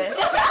 now, dear.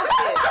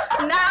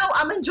 Now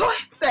I'm enjoying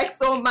sex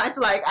so much.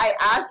 I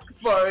ask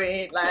for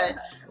it.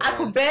 I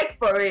could beg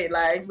for it,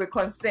 with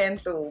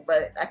consent though.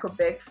 But I could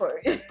beg for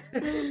it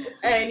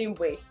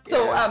anyway.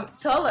 So,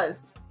 tell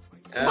us,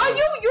 But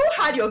you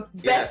had your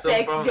best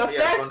sex, your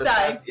first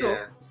time,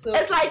 so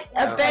it's like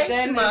a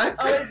benchmark.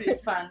 It's always been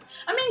fun.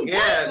 I mean,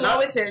 guys will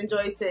always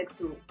enjoy sex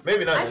too.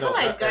 Maybe not. I feel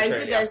like guys,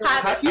 you guys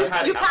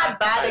you've had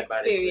bad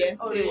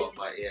experiences.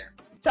 But yeah.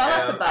 Tell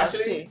us about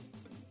it.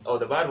 Oh,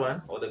 the bad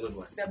one or the good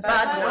one? The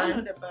bad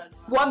one. The bad one.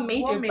 What made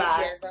you bad?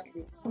 Yeah,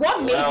 exactly.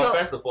 What made you?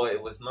 First of all,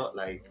 it was not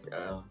like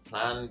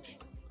planned.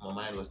 My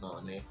mind was not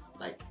on it.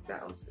 Like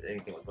that was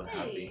anything was gonna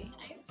happen.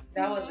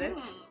 That was it.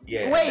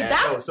 Yeah. Wait,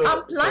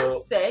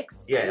 unplanned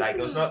sex. Yeah, like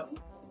it was not.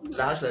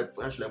 How should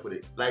I put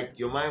it? Like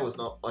your mind was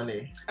not on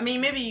it. I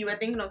mean, maybe you were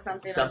thinking of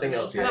something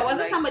else. Yeah. But was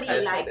it somebody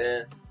you liked?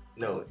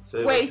 No.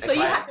 So wait, so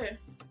you had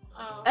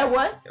a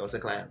what? It was a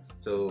client.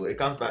 So it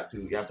comes back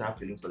to you have to have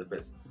feelings for the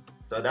person.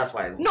 So that's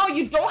why. No,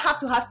 you don't have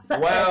to have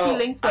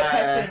feelings for a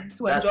person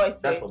to enjoy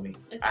sex. That's for me.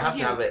 I have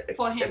to have a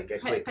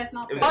click.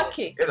 Personal.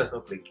 Okay. If there's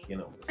no click, you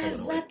know.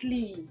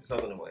 Exactly. It's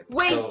not gonna work.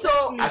 Wait,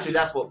 so actually,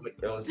 that's what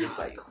it was just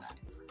like.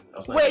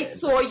 Wait,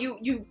 so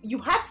you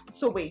had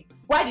wait,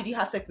 why did you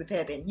have sex with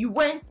her then? You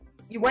weren't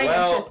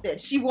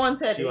interested. She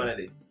wanted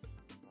it.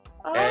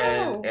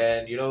 Oh.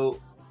 And you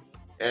know,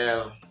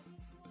 I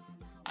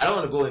don't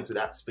want to go into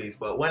that space,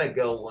 but when a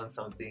girl wants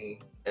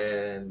something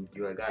and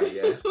you're a guy,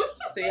 yeah,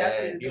 so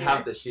you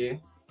have the shit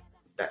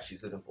that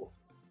she's looking for,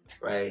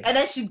 right? And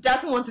then she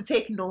doesn't want to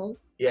take no.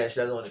 Yeah, she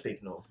doesn't want to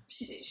take no.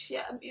 She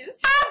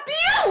abused.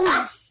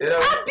 Abuse. You know?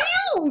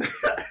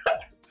 Abuse.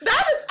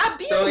 That is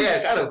abuse. So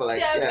yeah, kind of like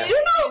yeah.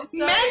 You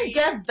know, men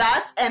get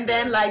that and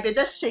then like they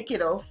just shake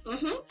it off.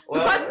 Mm-hmm.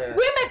 Well,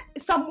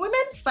 because some women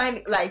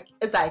find like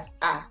it's like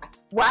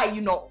why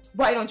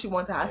don't you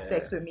want to have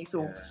sex with me?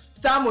 So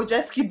some will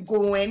just keep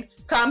going,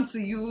 come to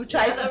you,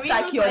 try to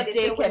suck your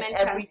dick and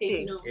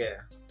everything. No.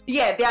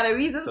 Yeah, they are the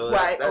reasons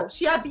why. Oh,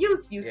 she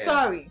abused you. Yeah,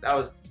 sorry. That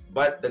was,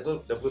 but the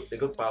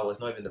good part was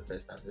not even the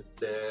first time.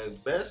 The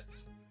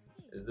best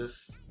is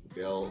this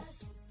girl.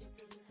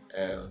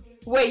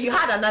 Wait, you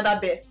had another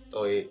best?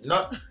 Oh, yeah,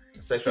 not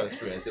sexual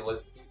experience. It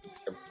was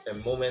a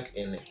moment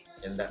in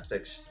that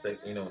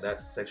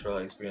that sexual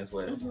experience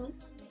where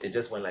it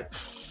just went like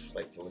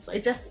it was like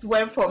it just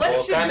went from what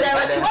should do?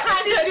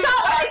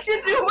 I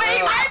should do.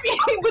 Wait, I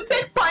mean, we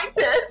take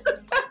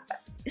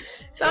pointers.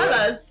 Tell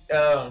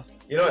us.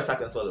 You know a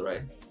sack and swallow,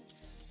 right?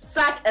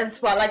 Sack and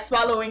swallow, like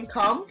swallowing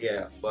cum.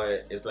 Yeah,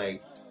 but it's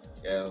like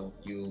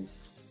you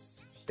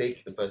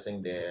take the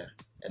person there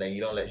and then you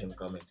don't let him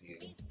come into you,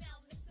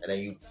 and then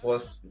you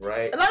pause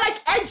right. Not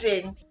like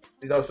edging.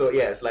 You know, so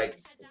yeah, it's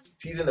like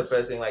teasing the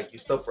person, like you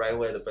stop right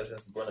where the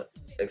person's gonna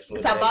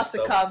explode. It's about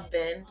to come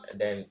then. And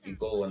then you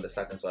go on the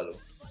sack and swallow.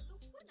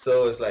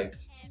 So it's like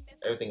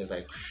everything is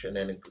like, and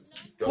then it goes.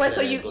 Well,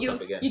 so you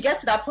get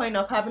to that point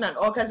of having an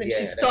orgasm,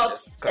 she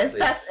stops and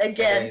starts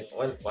again.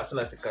 And as soon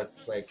as it cuts,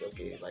 it's like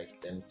okay,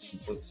 like then she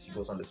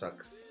goes on the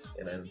sack,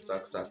 and then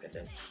suck, and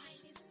then.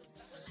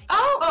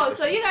 Oh,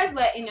 so you guys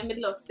were in the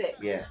middle of sex.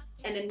 Yeah.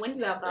 And then when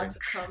you were about to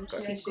come,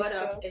 she got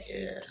up and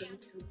she came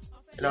to.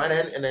 No,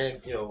 and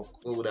then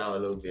cool down a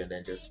little bit, and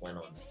then just went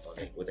on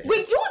it with the.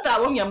 We do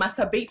that when you're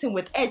masturbating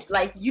with edge,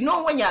 like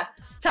when you're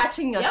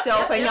touching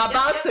yourself and you're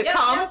about to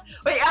come.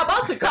 When you're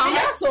about to come, you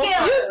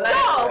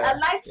stop. I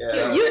like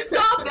skills. You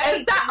stop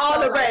and start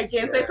all over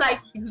again. So it's like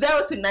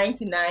 0 to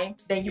 99,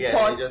 then you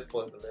pause. You just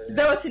pause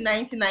 0 to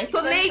 99.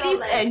 So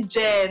ladies and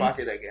gents, back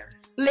it again.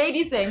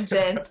 Ladies and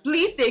gents,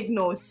 please take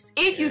notes.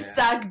 If you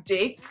suck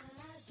dick,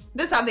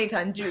 this is something you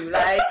can do.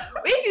 Like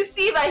if you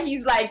see that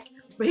he's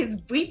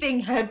breathing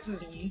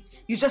heavily,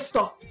 you just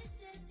stop.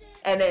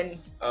 And then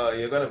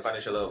you're gonna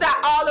punish a little. Start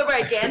all over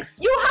again.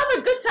 You have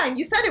a good time.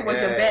 You said it was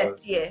your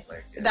best.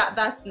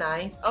 That's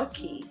nice.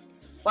 Okay.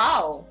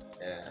 Wow.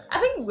 Yeah. I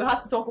think we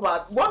have to talk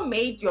about what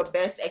made your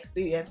best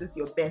experience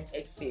your best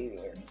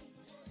experience.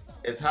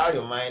 It's how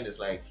your mind is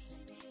like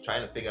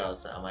trying to figure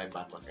out, am I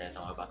back on Earth?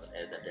 Am I back on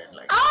Earth? And then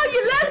like. Oh,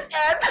 you left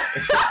Earth.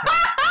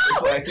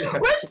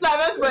 Which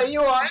planet were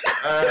you on?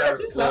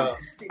 Cloud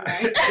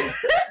 69.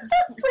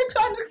 Which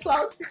one is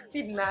Cloud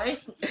 69?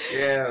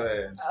 Yeah,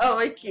 man. Oh,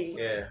 okay.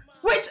 Yeah.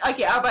 But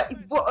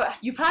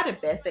you've had a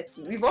best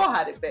experience. We've all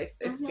had a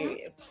best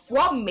experience.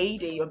 What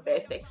made it your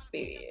best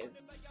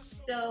experience?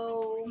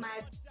 So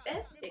my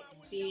best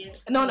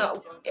experience.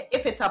 No.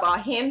 If it's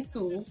about him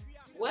too,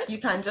 what you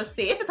can just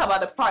say. If it's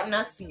about the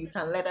partner too, you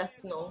can let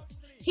us know.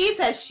 He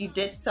says she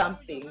did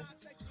something.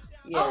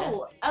 Yeah.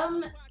 Oh,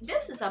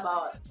 this is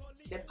about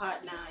the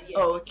partner. Yes.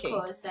 Oh, okay.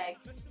 Because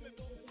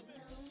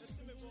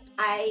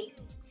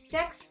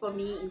sex for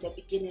me in the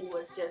beginning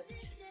was just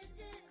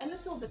a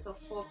little bit of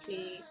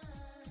foreplay.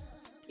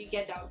 You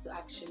get down to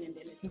action and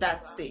then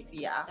that's it.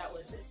 Yeah. That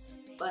was it.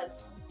 But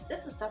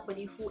this is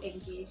somebody who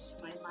engaged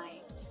my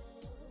mind.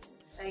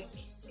 Like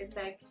it's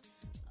like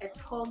a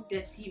talk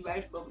dirty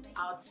right from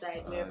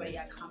outside wherever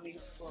you're coming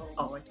from.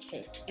 Oh,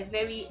 okay. A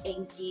very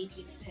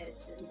engaging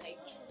person. Like,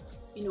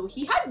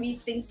 he had me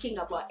thinking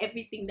about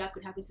everything that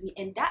could happen to me,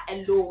 and that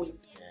alone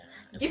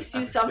gives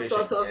you some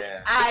sort of.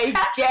 I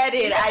get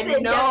it. I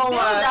know.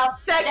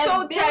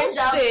 Sexual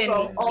tension.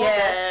 From all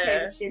that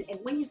tension, and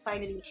when you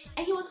finally,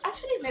 and he was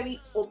actually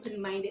very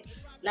open-minded.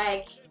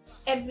 Like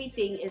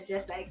everything is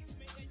just like,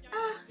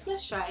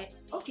 let's try it.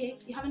 Okay,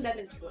 you haven't done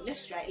it before.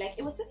 Let's try it. Like,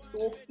 it was just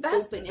so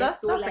That's open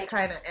that's and so the like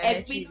kind of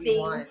energy we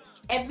want.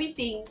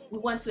 everything we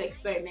want to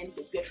experiment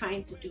it. We're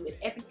trying to do it.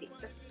 Everything.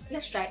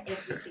 Let's try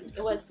everything.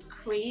 It was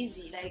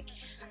crazy. Like,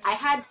 I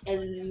had a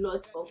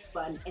lot of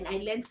fun and I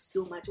learned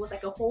so much. It was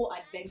like a whole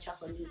adventure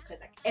for me because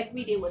like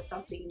every day was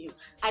something new.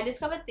 I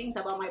discovered things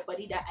about my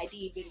body that I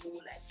didn't even know.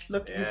 Like,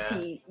 Look, Yeah. you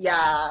see,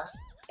 yeah.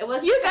 it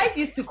was You guys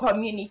used to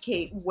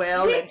communicate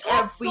well we and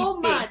talked everything. so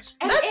much,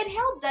 and it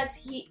helped that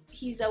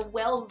he's a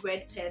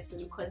well-read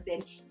person because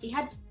then he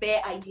had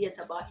fair ideas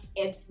about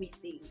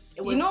everything.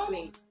 It was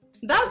great.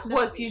 That's It's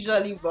what's just-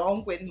 usually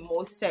wrong with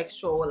most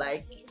sexual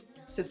like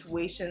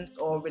situations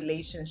or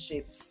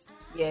relationships.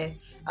 Yeah.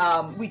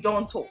 We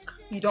don't talk.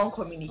 You don't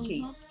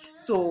communicate.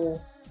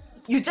 So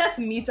you just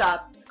meet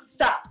up,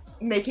 start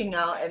making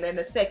out, and then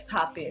the sex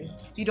happens.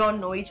 You don't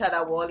know each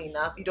other well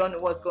enough. You don't know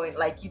what's going.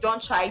 Like, you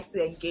don't try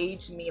to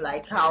engage me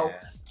like how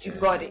Yeah. you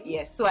got it.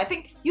 Yes. So I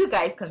think you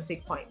guys can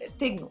take pointers,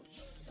 take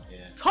notes, Yeah.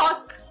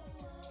 talk,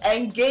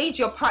 engage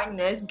your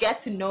partners, get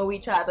to know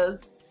each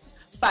other's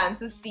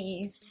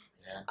fantasies,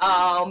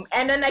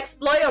 and then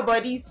explore your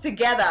bodies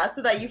together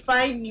so that you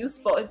find new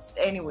spots.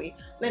 Anyway,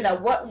 Linda,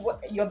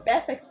 what your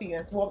best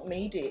experience? What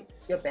made it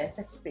your best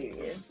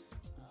experience?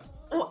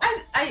 Oh,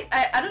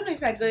 I don't know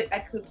if I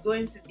could go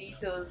into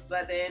details,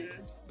 but then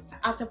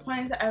at a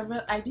point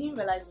I didn't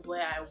realize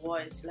where I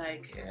was.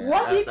 Like, Yeah,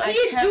 What that's did like-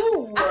 he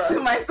do?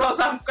 asking myself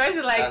some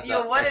questions like, that's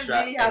yo, that what is extra-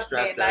 really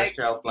happening? The Like,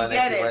 extra planet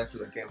get you it. went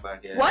to and came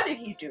back. Yeah. What did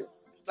he do?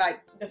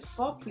 like the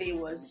foreplay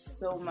was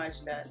so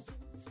much that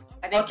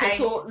I think Okay,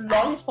 so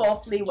long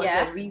foreplay was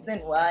Yeah. the reason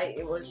why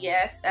it was.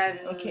 yes, and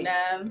Okay.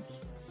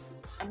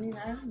 I mean,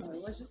 I don't know,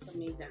 it was just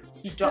amazing.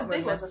 You His don't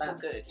dick was remember. also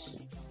good.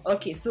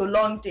 Okay, so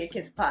long dick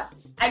is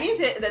parts. I didn't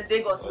say the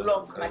dick was Oh,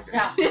 long, okay.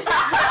 madam.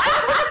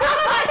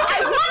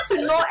 I want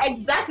to know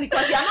exactly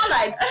because you're not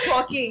like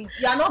talking.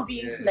 You're not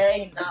being Yeah. clear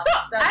enough. So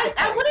That's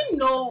the I point. wouldn't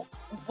know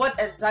what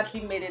exactly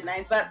made it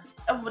nice, but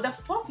the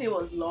foreplay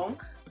was long.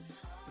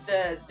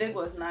 The dick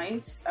was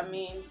nice. I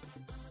mean,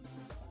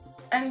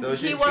 and So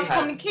she he was had-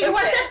 communicating. It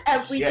was just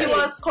everything. Yeah. He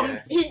was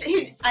Yeah.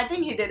 he I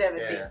think he did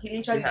everything. Yeah. He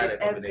literally She had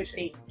did a combination.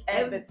 everything.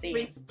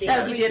 Everything.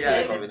 Yeah, he did She had a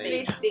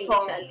everything. Everything,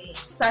 From Charlie.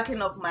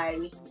 sucking off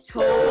my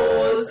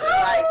toes,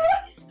 like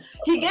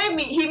he made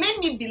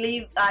me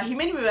believe. He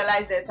made me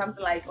realize there's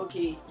something like,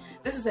 okay,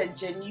 this is a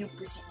genuine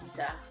pussy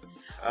eater.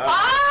 Like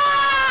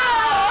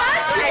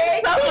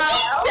somehow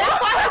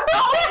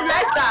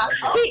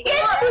he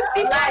eats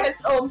pussy for his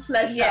own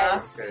pleasure.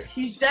 Yes, Okay.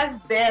 he's just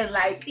there.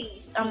 Like,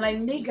 I'm like,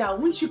 nigga,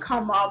 won't you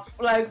come up?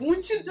 Like,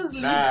 won't you just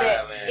leave Nah,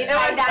 it? man. It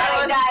was,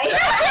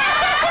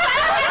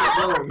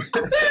 Boom.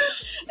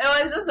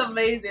 it was just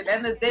amazing,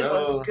 and the dick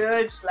So- was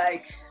good.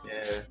 Like,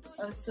 Yeah.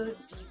 I was so deep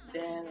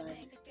there.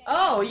 Like,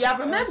 Oh, you're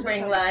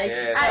remembering, like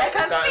Yeah. I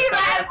can Sorry, see my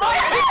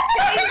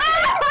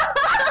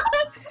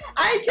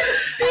I can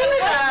see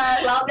that.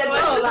 it was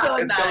just so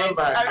It's nice. coming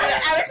back, I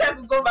wish I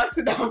could go back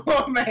to that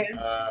moment. It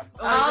was just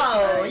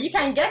Oh, nice. you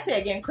can get it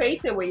again.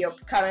 Create it with your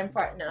current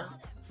partner.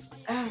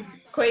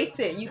 Create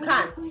it. You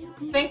can.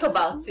 Think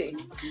about it.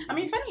 I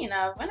mean, funny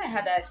enough, when I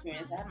had that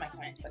experience, I had my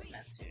current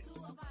partner too.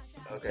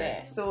 Okay.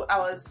 Yeah, so I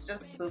was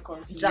just so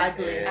confused.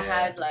 Juggling. I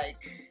had like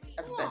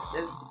a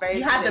very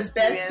You had good the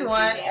best experience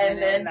one, with him,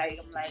 and then- like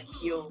I'm like,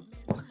 yo,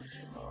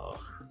 Oh.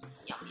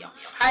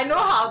 I know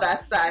how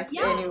that starts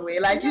Yeah. anyway.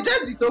 Like, you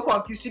just be so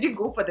confused. Should you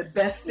go for the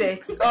best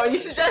sex? Or you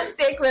should just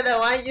stick with the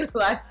one you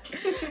like?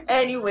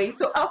 Anyway,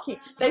 so, okay.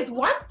 There's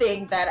one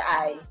thing that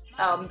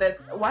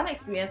there's one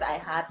experience I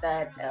had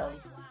that,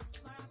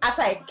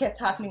 after I kept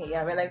happening,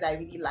 I realized I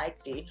really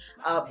liked it.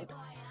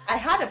 I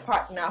had a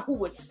partner who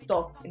would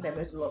stop in the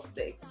middle of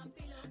sex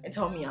and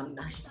tell me I'm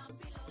nice.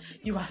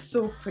 You are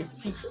so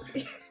pretty.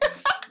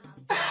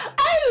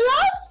 I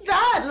loved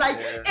that. Like,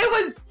 Yeah. it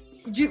was,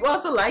 you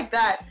also like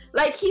that.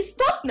 Like, he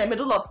stops in the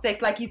middle of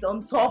sex, like he's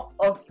on top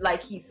of,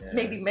 like he's Yeah.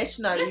 maybe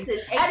missionary. Listen,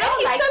 And then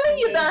he's telling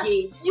you that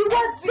you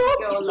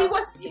were he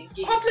was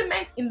engaged.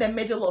 compliments in the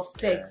middle of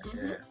sex.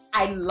 Yeah.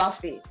 I love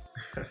it.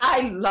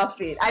 I love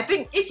it. I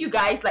think if you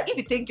guys like, if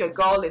you think your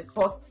girl is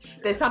hot,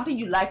 there's something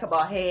you like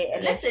about her,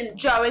 and then Listen,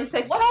 during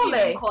sex, what tell do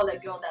her you call a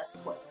girl that's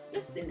hot?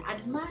 Listen,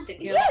 admire the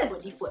girl's Yes.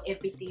 body for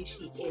everything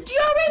she is.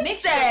 during Make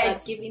sure you're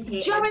sex, giving her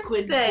during a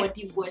good sex.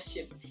 body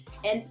worship,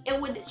 and it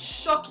would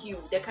shock you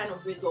the kind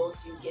of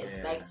results you get.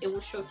 Yeah. Like, it will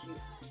shock you.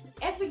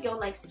 Every girl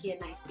likes to hear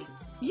nice things.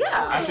 Yeah,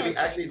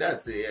 Actually,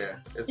 that's it. Yeah.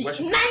 It's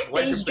worship. nice things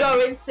worshiping.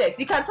 during sex.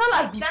 You can tell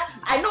us.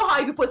 Exactly. I know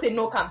how people say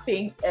no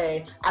campaign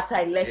after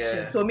election.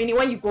 Yeah. So meaning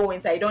when you go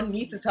inside, you don't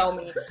need to tell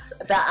me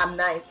that I'm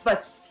nice.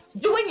 But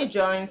doing it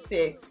during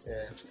sex,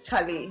 Yeah.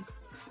 Charlie,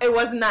 it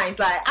was nice.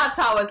 Like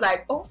after I was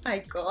like, oh my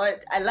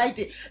god, I liked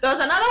it. There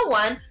was another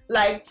one,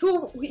 like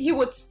he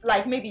would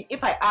like maybe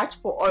if I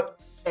asked for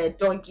a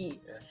doggy.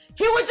 Yeah.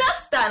 He would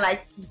just stand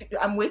like,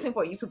 I'm waiting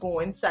for you to go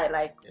inside.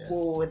 Like, Yeah.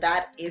 whoa,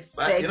 that is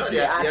But, sexy you know,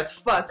 yeah, as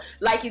fuck.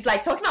 Like, he's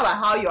like talking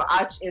about how your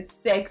arch is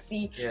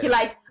sexy. Yeah. He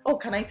like, oh,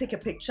 can I take a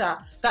picture?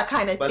 That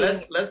kind of But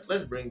thing. let's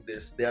bring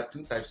this. There are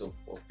two types of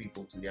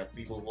people too. There are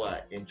people who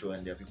are intro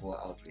and there are people who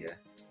are out here.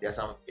 there are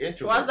some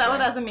introverts. What's that? What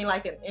right? does it mean?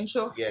 Like an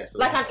intro? Yeah, so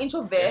Like an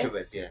introvert?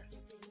 introvert, yeah.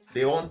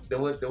 They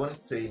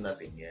won't say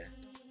nothing, yeah,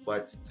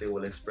 but they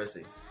will express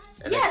it.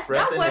 And Yes,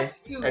 that expressing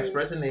works it, too.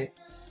 expressing it,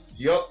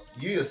 you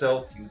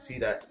yourself, you see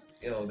that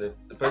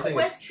the person is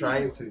works too.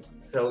 trying to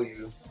tell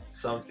you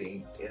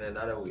something in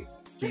another way.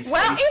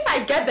 Well, if I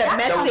get the That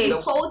can be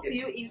message, told to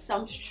you in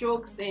some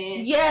strokes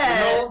and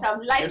yes.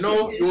 some life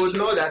you would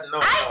know that. No,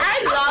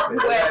 I love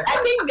words. I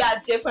think we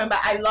are different, but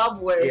I love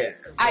words. Yeah.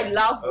 I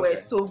love Okay.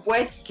 words, so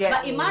words get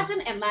But me.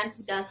 imagine a man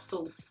who does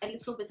both. A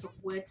little bit of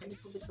words, a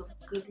little bit of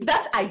good.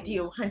 That's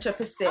ideal,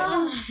 100%.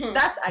 Ah.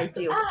 That's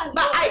ideal. Ah,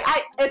 But no.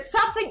 I it's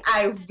something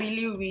I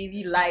really,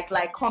 really like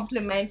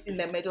compliments in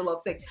the middle of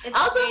sex. It's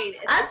Also, okay,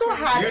 it's I also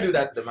okay. had. you do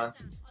that to the man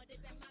too.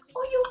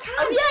 Oh, you can.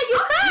 Oh, yeah, you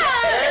can.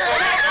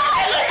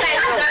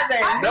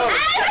 No.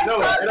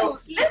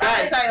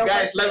 Listen,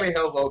 Guys, let me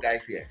help all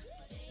guys here.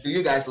 Do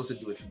you guys also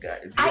do it to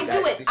guys? I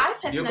do it. I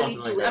you personally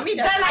compliment do it. guys? I mean,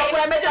 Because then, like, I we're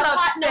was middle a of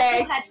partner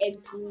sex. who had a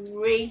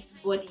great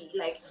body.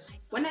 Like,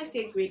 when I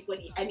say great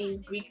body, I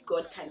mean Greek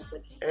god kind of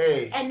body.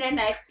 Hey, And then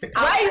like,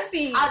 Why is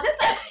he? I'll just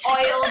like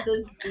oil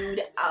this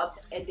dude up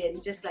and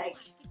then just like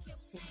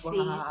say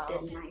Wow.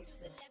 the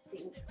nicest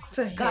things.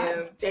 To him.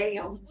 God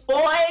damn,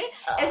 boy,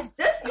 is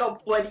this your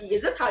body?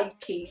 Is this how you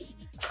came?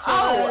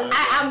 Oh,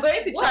 I'm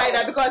going to try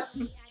that because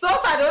so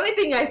far the only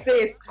thing I say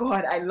is,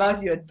 God, I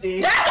love your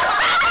dick.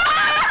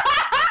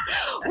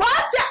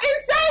 What's your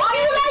inside me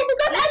like?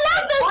 Because I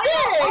love the dick.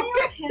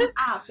 Oil him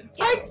up,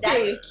 get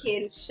Okay. that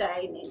skin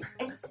shining,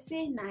 and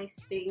say nice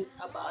things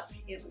about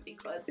him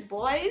because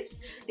boys,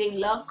 they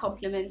love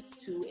compliments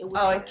too. It will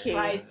Okay.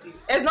 surprise you.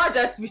 It's not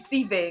just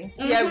receiving.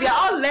 Yeah, we are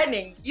all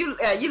learning. You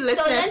listeners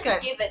So learn to can.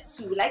 give it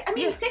too. Like, I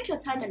mean, Yeah. take your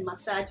time and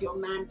massage your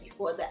man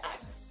before the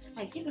act.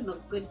 Like, give him a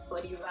good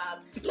body rub.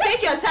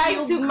 Take your time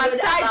feel to good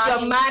massage about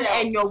your man himself.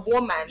 and your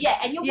woman. Yeah,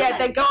 and your Yeah,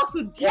 woman. the girls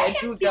who Let him do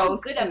feel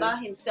girls good too.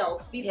 about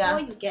himself before Yeah.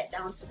 you get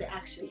down to the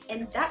action.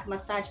 And that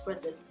massage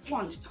process,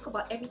 talk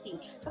about everything.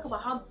 Talk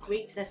about how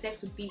great the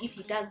sex would be if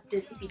he does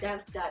this, if he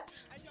does that.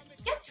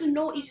 Get to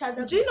know each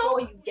other Do you know-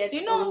 before you get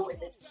on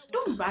with it.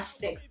 Don't rush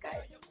sex,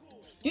 guys.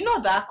 You know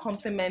that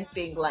compliment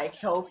thing like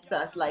helps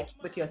us like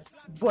with your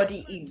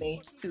body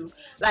image too.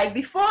 Like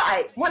before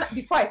I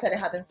started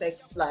having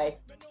sex,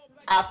 like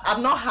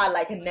I've not had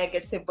like a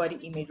negative body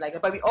image like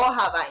that, but we all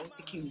have our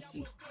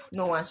insecurities.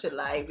 No one should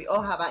lie. We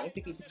all have our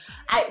insecurities.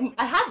 I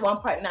had one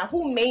partner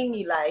who made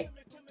me like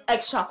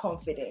extra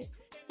confident.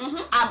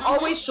 I'm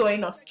always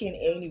showing off skin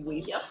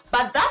anyways. Yep.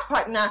 But that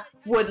partner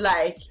would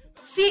like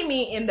see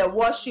me in the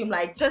washroom,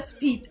 like just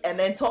peep and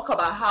then talk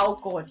about how,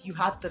 God, you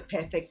have the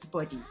perfect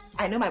body.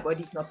 I know my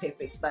body is not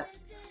perfect, but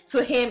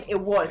to him it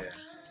was. Yeah.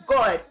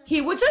 God,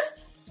 he would just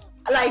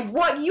like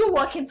what you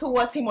walking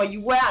towards him or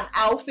you wear an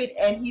outfit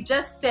and he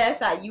just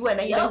stares at you and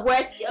then the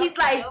words he's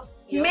like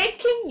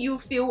making you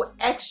feel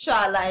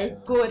extra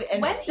like good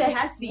and when sexy. he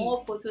has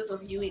more photos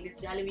of you in his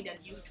gallery than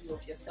you do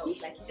of yourself,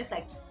 like he's just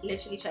like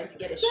literally trying to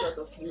get a shot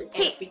of you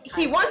every time.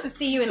 He wants to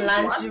see you in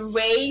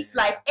lingerie.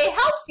 Like it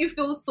helps you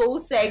feel so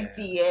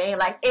sexy,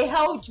 like it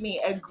helped me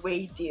a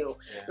great deal.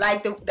 Yeah.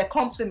 Like the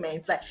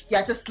compliments, like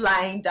you're just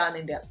lying down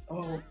and they're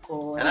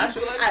God. And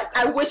actually,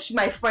 I wish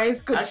my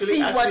friends could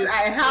see what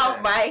I have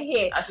right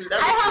here. Actually,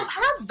 that's I the have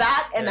thing. had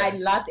that and Yeah. I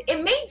loved it.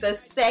 It made the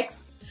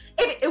sex.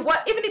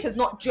 Even if it's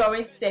not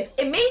during sex,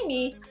 it made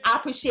me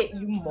appreciate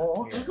you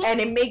more, Yeah. and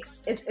it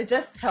makes it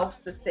just helps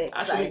the sex.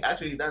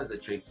 Actually, that's the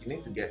trick. You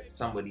need to get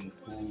somebody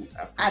who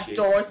appreciates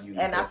Adores you,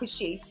 and because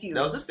appreciates you.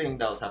 There was this thing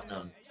that was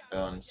happening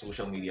on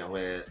social media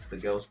where the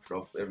girls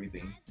drop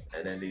everything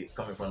and then they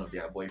come in front of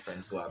their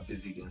boyfriends who are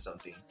busy doing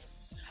something.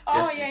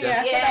 Oh Just- yeah, just-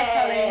 I saw that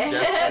challenge.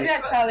 Just- I saw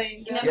that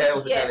challenge. You know, Yeah, it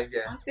was a Yeah. challenge.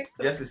 Yeah, On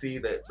TikTok. just to see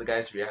the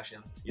guy's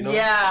reactions. You know,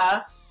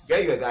 Yeah.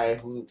 get you a guy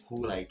who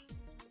like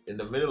in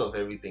the middle of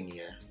everything.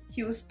 Yeah,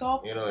 He will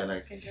stop. you know, and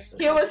like and just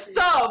He will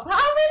stop.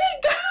 How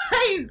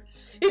many guys?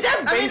 You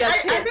just I bring mean, us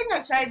I here. think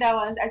I tried that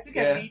once. I took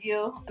Yeah. a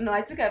video. No,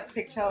 I took a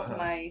picture of Uh-huh.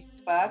 my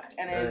back,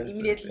 and then Yes.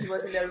 immediately he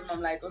was in the room.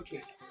 I'm like,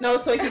 okay. No,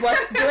 so he was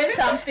doing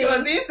something. He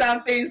was doing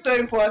something so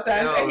important,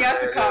 No, and he had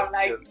to yeah, come. yes,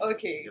 like, yes.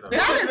 okay. You know.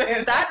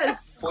 that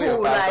is pull your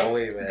cool. pants Like,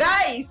 away, man.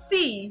 guys,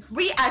 see,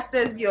 we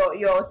access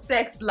your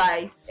sex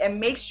lives and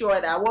make sure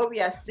that what we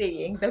are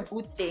saying, the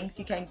good things,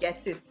 you can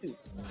get it too.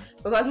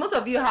 Because most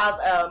of you have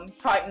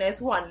partners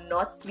who are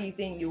not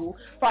pleasing you,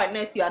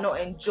 partners you are not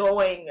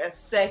enjoying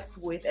sex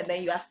with, and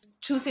then you are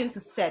choosing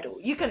to settle.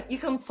 You can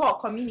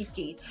talk,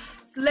 communicate,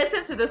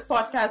 listen to this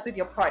podcast with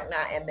your partner,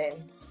 and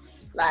then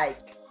like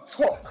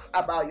talk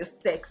about your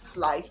sex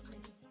life.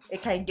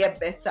 It can get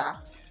better.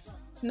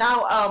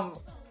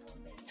 Now,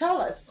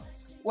 tell us.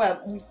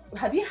 Well,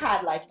 have you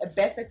had like a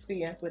best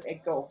experience with a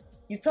girl?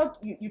 You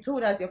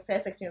told us your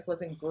first experience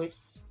wasn't good.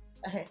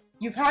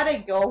 You've had a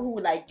girl who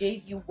like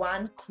gave you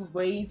one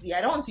crazy.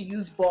 I don't want to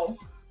use bomb.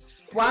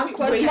 One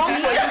crazy.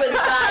 One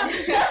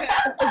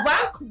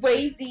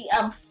crazy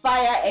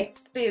fire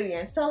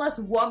experience. Tell us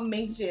what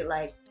made it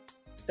like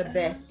the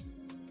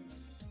best.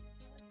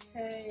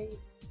 Hey,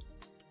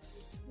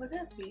 was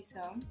it a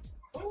threesome?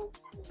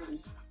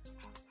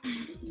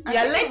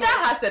 Yeah, Linda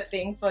has a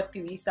thing for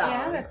threesomes. Yeah, I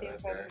have a thing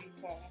for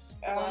threesomes.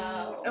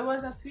 Wow. It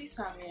was a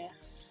threesome, yeah.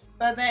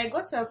 But then it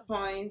got to a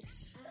point,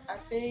 I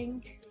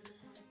think,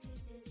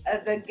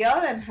 the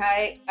girl and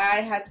I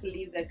had to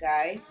leave the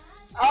guy.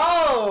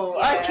 Oh,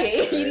 Yeah.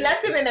 okay. He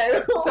left him in a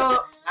room.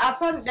 So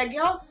upon the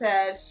girl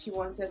said she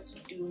wanted to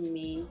do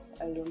me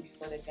alone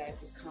before the guy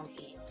could come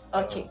in.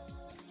 Okay.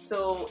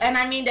 So, and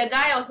I mean, the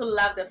guy also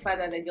loved the fact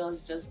that the girl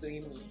was just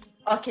doing me.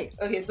 Okay.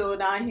 Okay, so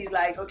now he's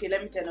like, okay,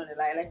 let me turn on the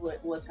light,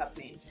 like what's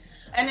happening.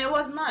 And it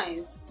was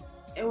nice.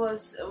 It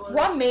was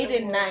What made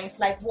it was- nice?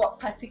 Like what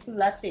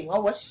particular thing?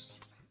 Or was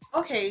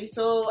okay,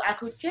 so I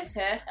could kiss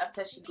her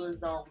after she goes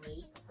down on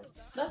me.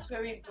 That's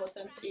very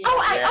important to you.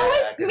 Oh, I Yeah,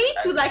 always I me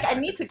can- too. Like I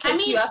need to kiss I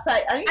mean- you after.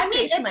 I need to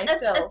taste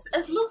myself.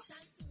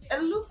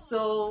 It looks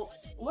so.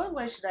 What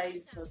word should I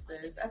use for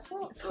this? I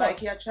feel It's like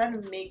hot. you're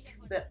trying to make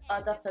the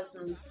other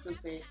person look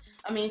stupid.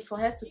 I mean, for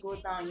her to go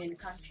down, you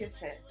can't kiss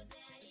her.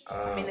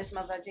 I mean, it's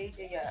my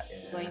vajayjay Yeah.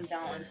 going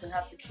down and to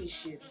have to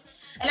kiss you.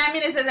 And I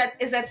mean,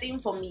 it's a thing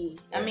for me.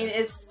 I mean,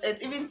 it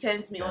even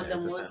turns me Yeah, on the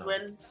it's a most thing.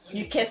 when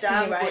You kiss me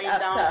down, right going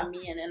down after. on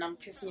me, and then I'm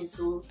kissing you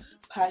so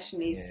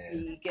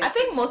passionately. I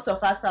think most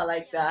of us are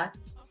like that.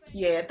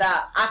 Yeah,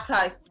 that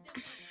after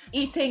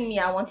eating me,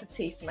 I want to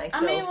taste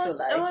myself. I mean, it was,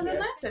 so like, it was yeah. a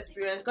nice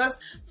experience because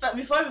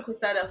before we could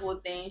start the whole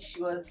thing,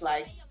 she was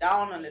like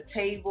down on the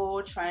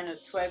table trying to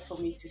twerk for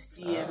me to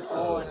see and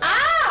all. And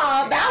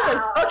Ah,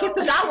 that was okay.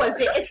 So that was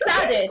it. It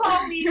started.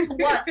 Call me to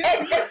watch.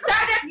 It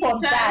started from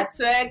trying that.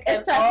 to twerk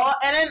and started- all.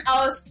 And then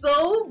I was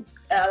so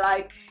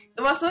like,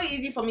 it was so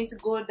easy for me to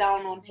go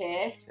down on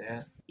her.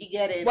 Yeah. You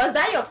get it? Was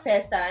that your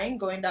first time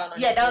going down on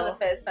Yeah, the that girl? was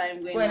the first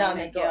time going going down down on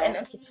the a girl. girl. And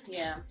okay,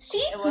 Yeah. she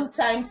It took was-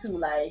 time to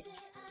like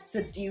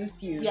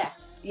seduce you. Yeah.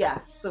 Yeah.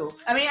 So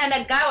I mean, and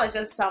the guy was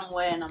just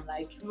somewhere, and I'm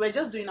like, we were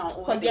just doing our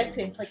own forget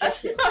thing. him. Forget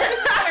him.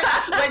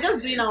 We're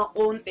just doing our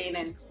own thing,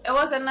 and it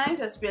was a nice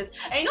experience.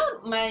 And you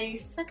know, my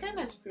second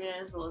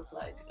experience was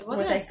like, it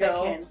wasn't With a a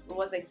girl? second, it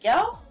was a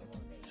girl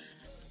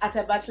at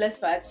a bachelor's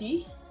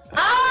party.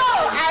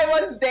 Oh, I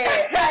was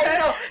there. I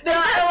know. So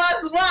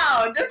it was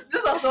wild.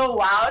 This was so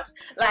wild.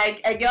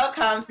 Like a girl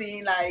comes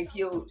in, like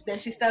yo, then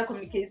she starts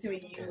communicating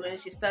with you, and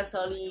she starts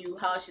telling you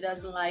how she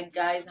doesn't like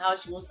guys, how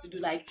she wants to do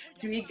like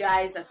 3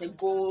 guys at a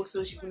go,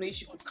 so she could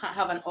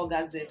have an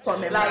orgasm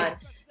From a like. man.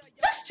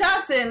 Just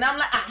chatting. I'm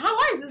like,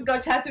 why is this girl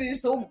chatting with you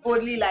so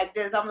boldly like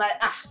this? I'm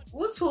like,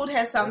 who told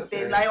her something?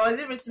 Okay. Like, was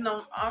it written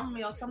on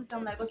me or something?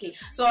 I'm like, okay.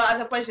 So at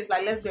a point, she's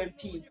like, let's go and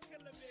pee.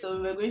 So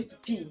we were going to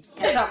pee.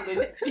 And I'm going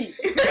to pee.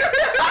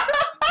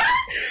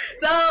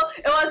 So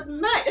it was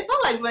nice. It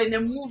felt like we were in a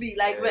movie,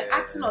 like we're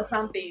acting or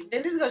something.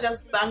 Then this girl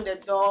just banged the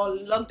door,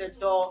 locked the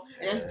door,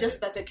 and then just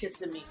started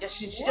kissing me.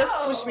 She just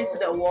pushed me to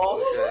the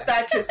wall,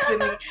 started kissing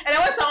me. And then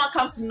when someone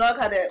comes to knock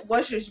at the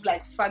washroom, she'd be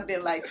like, fuck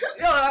them, like,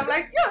 yo, I'm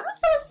like, yo, this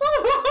was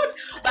so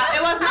rude. But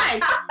it was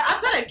nice.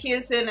 After the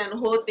kissing and the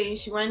whole thing,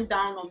 she went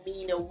down on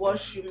me in the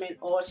washroom and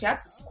all. She had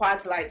to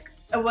squat like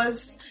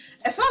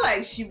it felt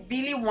like she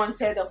really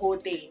wanted the whole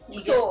thing.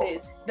 You So, get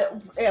it?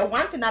 The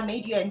one thing that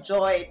made you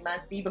enjoy it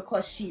must be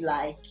because she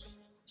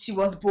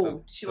was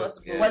bold. She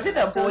was yeah. Was it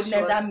the I felt she boldness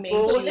was that made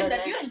bold. you? Linda,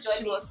 and do you then enjoy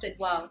she being was seduced?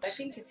 wild. I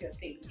think it's your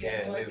thing. You Yeah,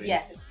 enjoy maybe. being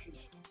Yeah.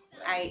 seduced.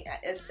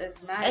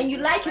 It's nice. And you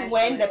It's like nice it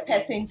when the to me.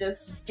 person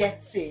just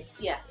gets it.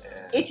 Yeah.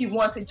 If you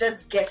want to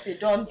just get it,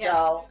 don't Yeah.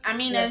 doubt. I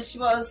mean, Yeah. and she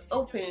was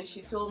open.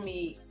 She told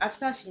me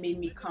after she made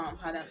me come,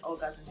 had an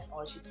orgasm and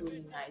all. She told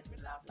me nice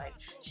and laugh. Like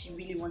she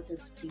really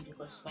wanted to please me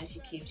because when she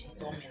came, she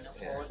saw me in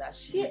the hall that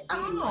she Shit,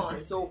 really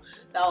wanted. So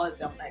that was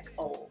I'm like,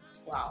 oh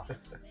wow.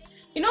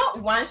 You know,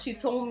 once she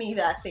told me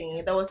that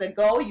thing, there was a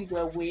girl you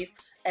were with,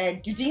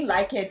 and you didn't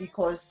like her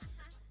because,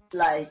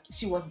 like,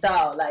 she was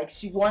down. Like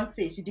she wants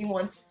it. She didn't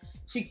want.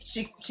 She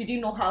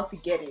didn't know how to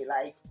get it.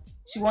 Like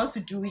she wants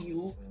to do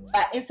you,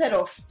 but instead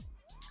of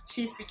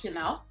She's speaking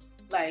now.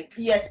 Like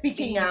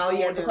speaking Being out,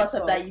 bold because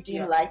and of that so, you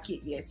didn't yeah. like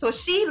it yet. So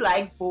she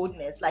liked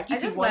boldness. Like I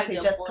if you just want like to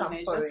the just come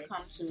boldness, for just it.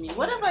 come to me.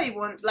 Whatever you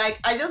want. Like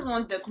I just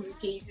want the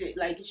communicate.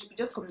 Like you should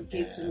just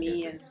communicate to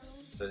me and.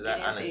 So is that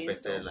Yeah, unexpected?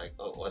 so- Like,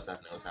 oh, what's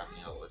happening? What's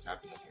happening? Oh, what's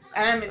happening? Okay, it's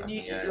And I happening, mean,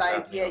 it's you- happening, like, it's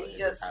happening, yeah, oh, you it's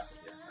just-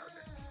 happening,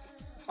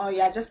 Oh,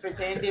 you're just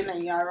pretending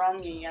and you're wrong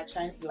and you're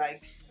trying to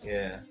like.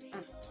 yeah.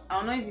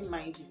 I'll not even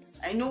mind you.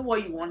 I know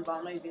what you want, but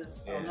I'll not even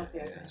listen. I'll Yeah, not pay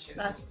yeah.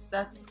 attention.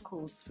 That's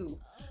cool too.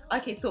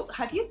 Okay, so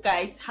have you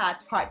guys had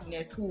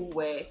partners who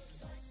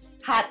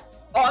had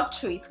odd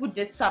traits, who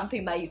did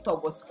something that you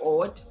thought was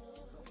odd,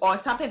 or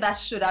something that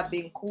should have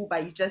been cool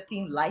but you just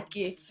didn't like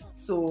it,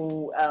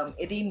 so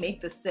it didn't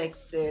make the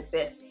sex the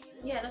best?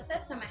 Yeah, the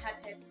first time I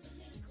had head,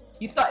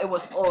 You thought it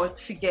was odd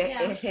to get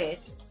Yeah. ahead.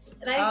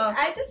 and Oh.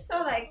 I just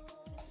felt like,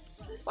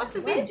 What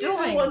is why he do you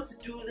doing? want to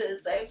do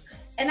this? Like,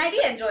 and I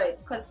did enjoy it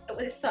because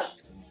it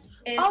sucked.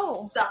 It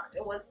Oh. sucked.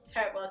 It was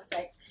terrible. I was just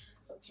like,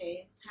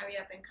 okay, hurry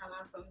up and come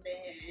out from there,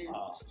 and you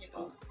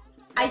know.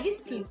 I let's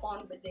used to- be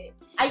on with it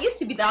I used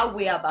to be that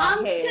way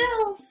about hair.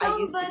 until I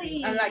used to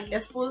somebody And like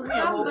exposing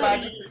your whole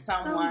body to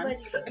someone.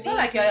 I feel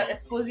like you're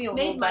exposing your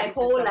whole made my body to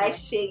whole someone. life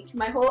shake,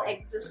 my whole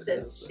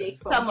existence shake.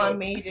 from Someone it.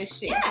 made it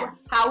shake. Yeah.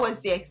 How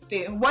was the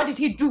experience? What did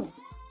he do?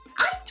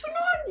 I do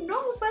not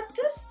know, but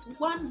this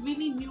one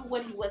really knew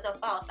what he was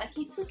about. Like,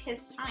 he took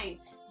his time,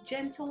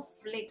 gentle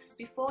flicks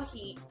before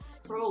he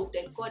probed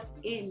and got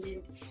in.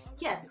 And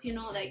yes, you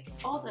know, like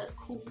all the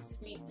cool,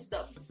 sweet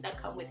stuff that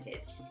come with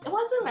it. It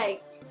wasn't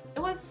like, it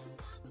was,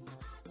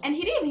 and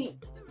he didn't even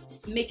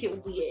make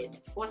it weird.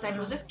 It was like, he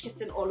was just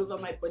kissing all over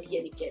my body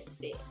and it gets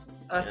there.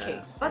 Okay.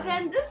 Yeah. But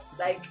then this,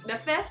 like,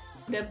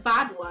 the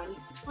bad one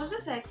was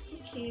just like,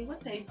 okay,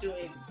 what are you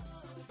doing?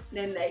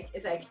 Then, like,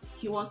 it's like,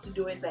 he wants to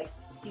do it, it's like,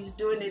 he's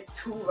doing it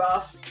too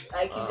rough.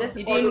 Like, he's just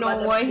He all didn't over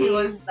know the what he place.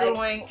 was Like,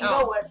 doing. You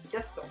know what?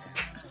 Just.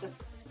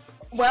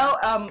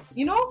 Well,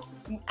 you know,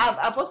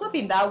 I've also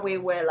been that way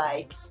where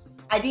like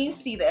I didn't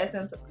see the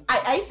essence.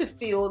 I used to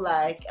feel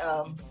like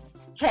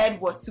head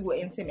was too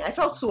intimate. I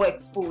felt so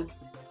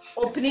exposed.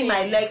 Opening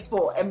my legs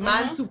for a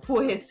man to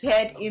put his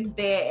head in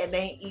there and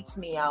then eat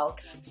me out.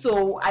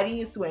 So I didn't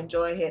used to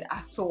enjoy it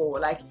at all.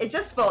 Like it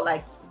just felt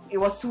like it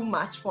was too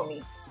much for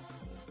me.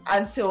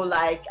 Until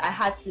like I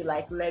had to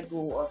like let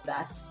go of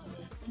that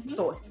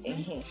thought in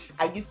him.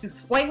 I used to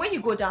when you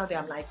go down there,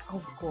 I'm like,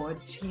 oh god,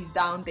 he's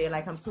down there,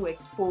 like I'm so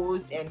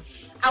exposed, and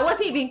I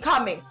wasn't even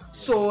coming.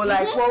 So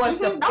like what was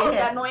the That was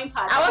the annoying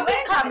part. I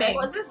wasn't coming. It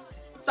was just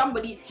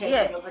somebody's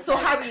head. Yeah. So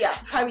hurry up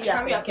and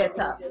get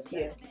up. Just,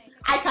 Yeah.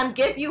 I can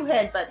give you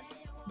head, but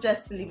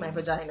just leave my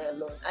vagina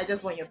alone. I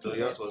just want your So penis.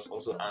 yours was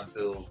also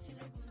until.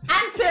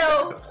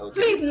 Until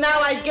please now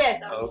I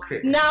get.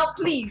 Okay. Now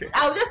please.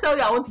 I'll just tell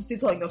you I want to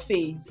sit on your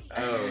face.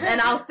 Oh. And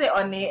I'll sit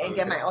on it and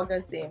get Okay. my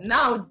organs in.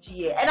 Now,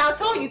 dear. And I'll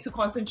tell you to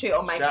concentrate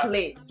on my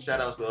plate.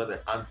 Shout outs to all the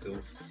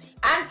untils.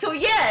 Until,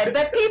 yeah,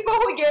 the people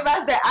who gave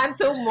us the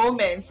until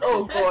moments.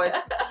 Oh, God.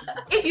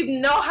 If you've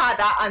not had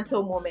that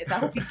until moment, I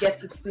hope you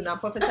get it soon. I'm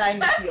prophesying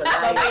into your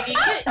But life.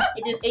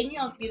 did any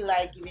of you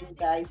like giving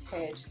guys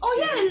head? Oh,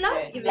 yeah, I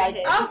love loved giving like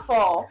head.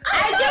 before.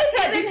 I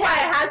gave her before I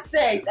had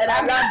sex. And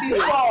I'm Like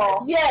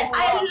before. Yes.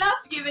 I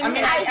loved giving I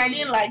mean, head. I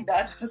didn't like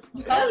that.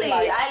 Because, Really?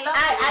 like,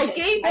 I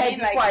gave I her didn't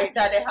before like I it.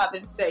 started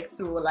having sex.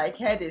 So, like,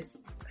 head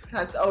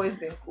has always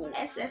been cool.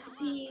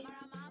 SST.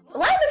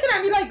 Why are you looking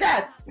at me like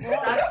that?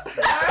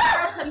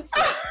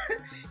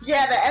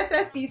 Yeah, the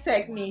SST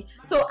technique.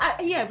 So,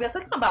 yeah, we're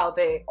talking about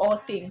the all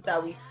things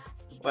that we.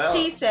 Well,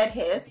 She said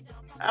his.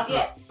 I've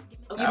Yeah.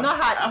 You've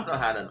not had I've not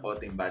had an odd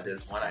thing, but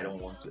there's one I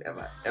don't want to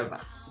ever.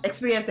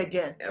 experience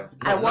again. No,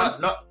 I want-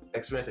 not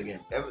experience again.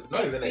 Ever,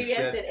 not even Experience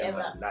experience it it ever.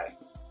 ever. Like,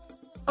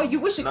 Oh,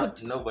 you wish you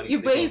could. nobody's You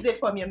thinking- raised it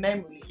from your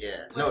memory.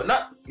 Yeah, no,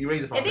 not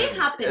erase it from It didn't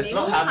memory. happen. It's It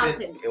not won't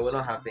happening. happen. It will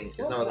not happen. It's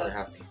What's not that? gonna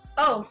happen.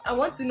 Oh, I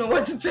want to know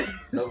what to say.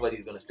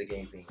 Nobody's gonna stick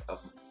anything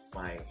up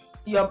my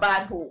Your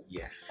bad hole.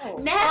 yeah. Never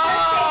never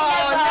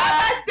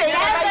say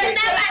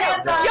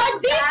never. Your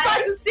G spot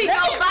to see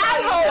your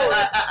bad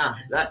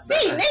hole.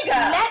 See,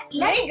 nigga.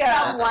 Let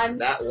someone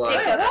that stick one. a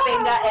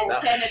finger and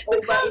That- turn it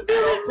over into a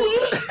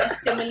hole and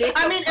stimulate.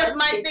 I your mean, it's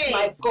my prostate. thing.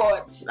 My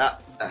God. No,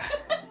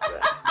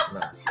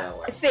 that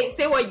one.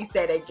 Say what you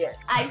said again.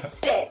 I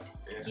said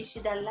Yeah. you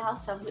should allow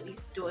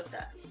somebody's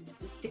daughter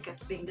to stick a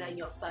finger in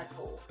your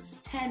butthole,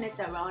 turn it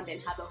around,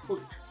 and have a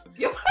hook.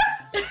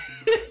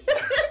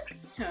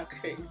 You're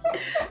crazy.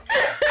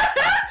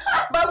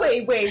 But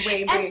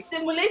wait. And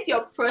stimulate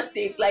your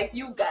prostate like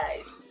you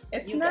guys.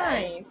 It's You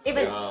guys. nice. If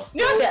it's Yeah.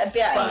 you know they're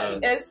Fine.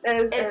 It's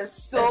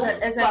so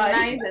it's a fun.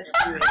 nice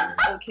experience.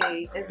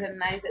 Okay, it's a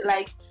nice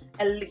like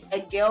a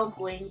girl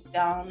going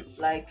down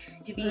like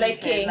giving you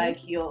Licking. head, like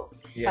your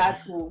Yeah.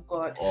 butthole.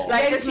 God, Oh.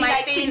 like Then it's she, my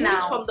like, she thing moves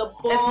now. from the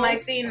balls It's my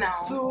thing now.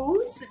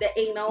 through to the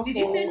anal Did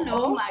you hole. say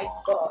no? Oh my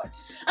God.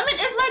 I mean,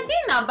 it's my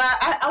thing now, but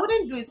I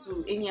wouldn't do it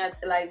to any other,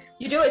 like.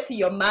 you do it to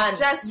your man.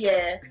 Just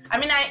yeah. I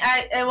mean,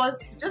 I it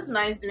was just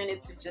nice doing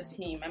it to just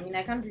him. I mean,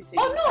 I can't do it to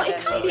Oh any no, it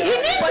other can't be. nigga.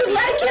 You need to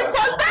like him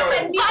because that's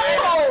his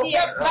butthole.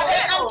 Yeah, but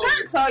then I'm trying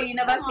to tell you,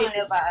 never say Come on.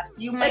 never.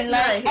 You might It's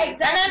like nice.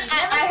 it. And then Exactly.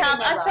 I Never say have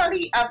never.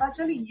 I've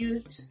actually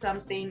used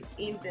something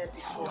in there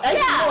before. And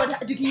Yes. you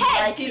know, did he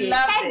like He it?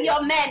 loved Peg it.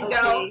 your men,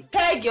 Okay. girls.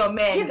 Peg your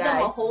man, Give them a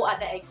guys. whole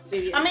other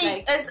experience. I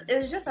mean, like,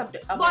 it's just about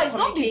boys,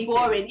 don't be communicating.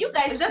 boring. You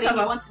guys It's just claim you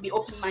about- want to be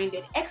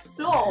open-minded.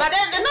 Explore. But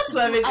then they're not to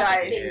every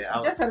guy. Yeah,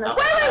 You just understand.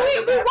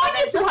 we want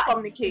you to just have-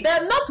 communicate.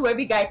 They're not to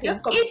every guy thing.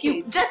 Just If you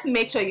communicate. just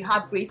make sure you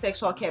have great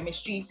sexual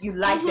chemistry, you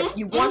like them, Mhm,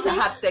 you want to mhm,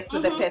 have sex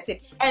with the mhm. person,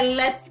 and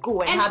let's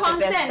go and, and have the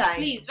best consent, time.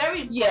 please.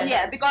 Very important. Yeah.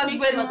 Yeah, because Make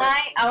with sure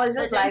mine, I was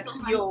just the like,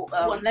 gentleman yo,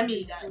 wants let to me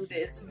do that. do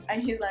this.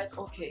 And he's like,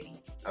 okay.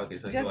 Okay,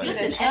 so Just you give want it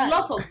Listen, a and try.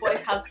 lots of boys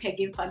have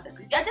pegging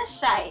fantasies. They're just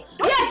shy.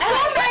 Don't Yes, be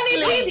so shy. many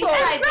Don't be people.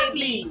 shy, Exactly.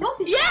 baby. Don't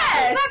be shy.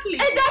 Yes, Exactly.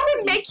 it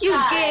doesn't make you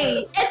Shy.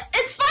 gay.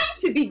 It's fine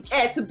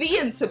to be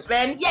into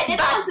Ben. Yeah, they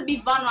but don't want to be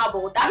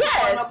vulnerable. That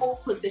Yes.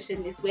 vulnerable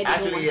position is where they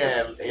Actually,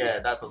 don't want to be. yeah,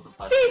 that's also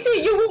part.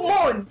 See, you will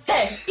moan.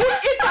 Hey,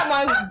 if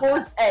someone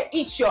goes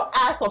eats your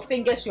ass or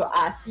fingers your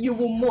ass, you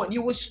will moan.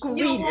 You will scream.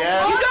 You You, will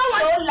Yeah. moan don't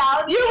want. so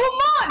loud. You will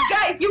moan,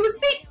 guys. You will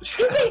see.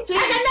 You see. And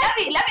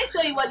then let me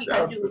show you what you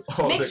can That's do.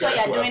 all Make the sure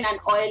guys you're want. doing an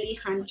oily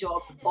hand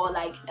job or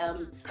like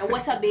a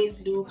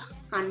water-based lube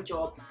hand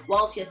job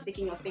whilst you're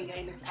sticking your finger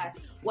in his ass.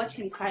 Watch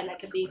him cry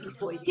like a baby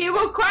for you. He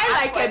will cry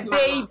like for a his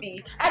mama.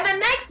 baby, and the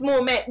next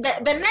moment,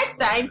 the next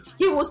time,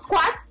 he will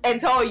squat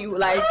and tell you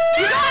like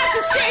you don't have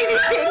to say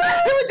anything.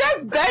 He will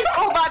just bend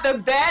over the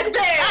bed, and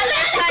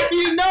it's like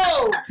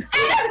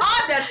See,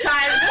 all the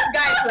time, this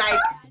guy's like,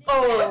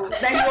 oh,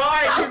 then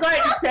he's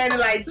already telling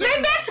like,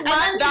 maybe that's and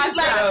one then he's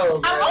like,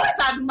 Oh, I'm God.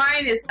 always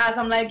admiring his ass.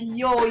 I'm like,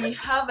 yo, you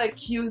have a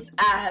cute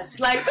ass.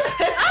 Like,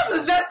 his ass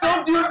is just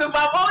so beautiful.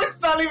 I'm always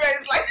telling her,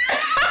 it's like,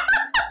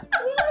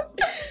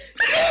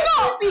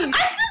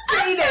 I keep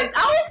saying it.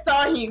 I always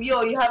tell him,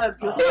 yo, you have a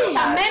beautiful See,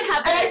 ass. men have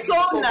And very it's so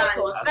beautiful nice.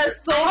 bottoms.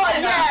 It's so Oh, nice.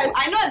 yes.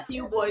 I know a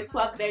few boys who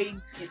are very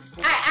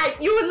beautiful.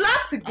 you would love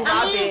to grab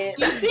I mean, it.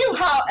 you see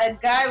how a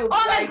guy would be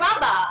Oh, like, like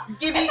Baba.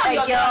 giving Anytime a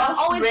you're girl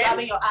always rib.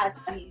 grabbing your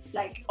ass, please.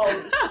 Like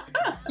always.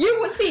 You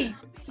will see,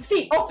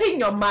 open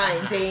your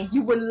mind, then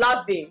you will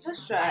love it.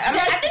 Just try. I mean,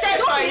 Yes, I think they that's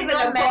don't why live you in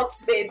a met.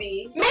 box,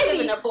 baby. Don't Maybe,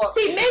 live in a box.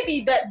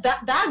 maybe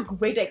that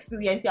great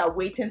experience you are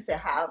waiting to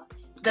have.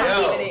 Yo.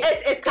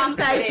 It's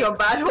inside your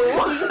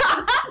butthole.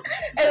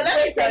 So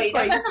let me tell you, the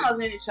waiting for first time I was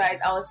going to try it,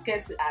 I was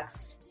scared to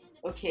ask.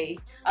 Okay,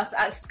 I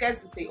was scared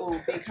to say, "Oh,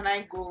 babe, can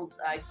I go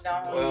like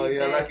down?" Well, you're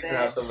there, lucky to there?"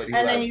 have somebody. who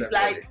And then has he's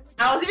that like, money.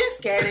 I was even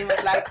scared. And he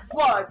was like,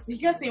 "What?" He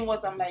kept saying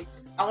what. I'm like,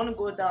 "I want to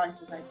go down."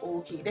 He's like, oh,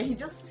 "Okay." Then he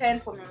just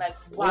turned for me like,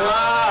 "Wow."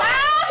 Wow.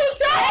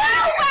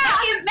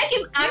 Make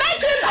him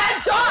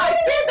that dog.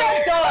 Be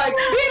that dog.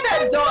 Be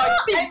that dog.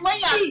 See, And when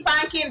you're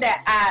spanking the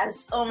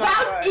ass, oh my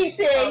whilst god,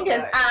 eating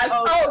his ass.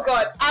 Oh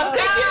God, I'm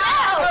taking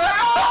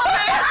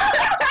out.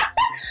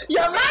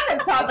 Your man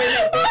is having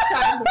a good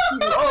time with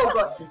you. Oh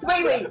God.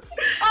 Wait.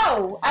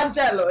 Oh, I'm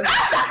jealous.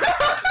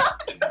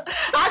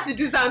 I have to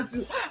do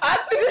something too.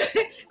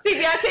 See,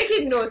 we are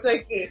taking notes.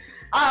 Okay.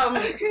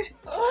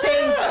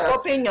 Change,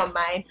 open your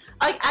mind.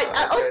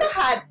 I also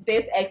had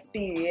this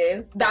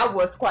experience that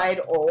was quite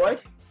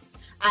odd.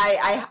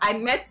 I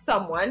met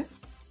someone.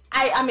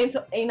 I'm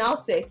into anal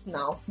sex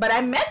now, but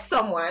I met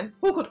someone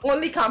who could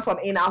only come from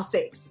anal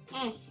sex.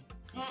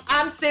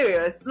 I'm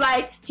serious.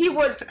 Like he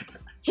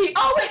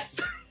always.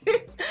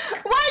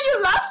 Why are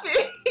you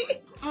laughing?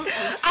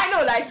 I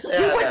know, like he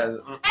would,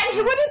 and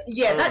he wouldn't.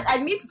 Yeah, that I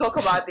need to talk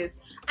about this.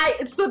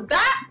 So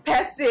that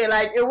per se,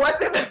 like it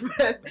wasn't the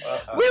best.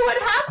 We would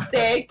have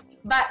sex,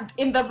 but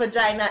in the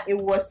vagina it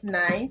was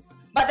nice.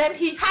 But then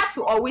he had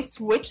to always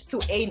switch to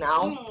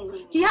anal.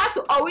 He had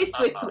to always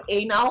switch to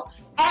anal,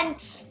 and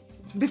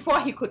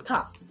before he could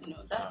come. No,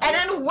 that's And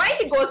then when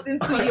he goes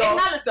into your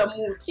anal is a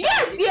mood.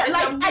 yes, yeah, It's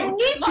like a I mood.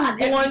 need It's not an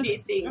to want, everyday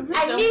thing. It's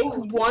I a need mood.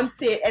 to want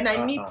it, and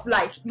I need to,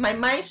 like my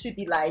mind should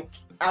be like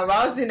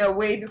aroused in a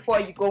way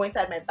before you go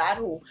inside my bad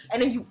hole, and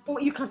then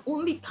you can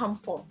only come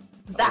from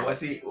that.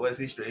 Was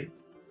he straight?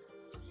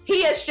 He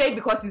is straight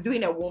because he's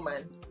doing a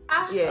woman.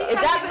 Yeah, It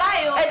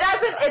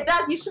it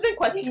does. You shouldn't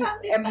question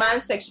a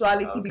man's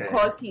sexuality Okay.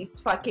 because he's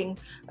fucking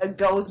a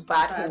girl's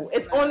bad hole.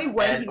 It's only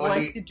when And he only,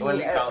 wants to do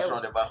only comes a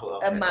from the butthole.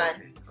 a man.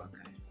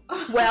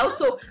 Okay. well,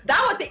 so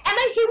that was it. And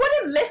then he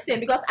wouldn't listen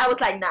because I was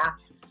like, nah,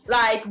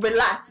 like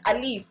relax, at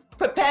least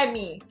prepare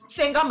me,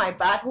 finger my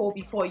bad hole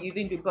before you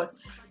even do, because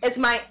it's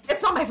not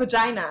my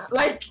vagina.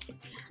 Like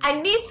I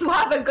need to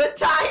have a good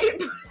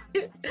time.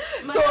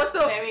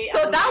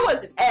 so that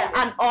was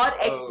an odd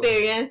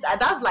experience.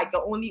 That's like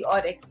the only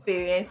odd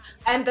experience.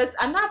 And there's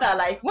another,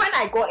 like when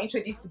I got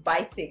introduced to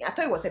biting, I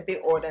thought it was a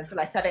bit odd until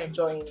I started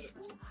enjoying it.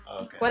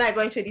 Okay. When I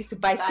got introduced to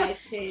biting, 'cause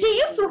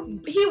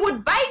he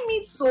would bite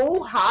me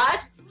so hard,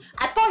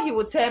 I thought he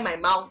would tear my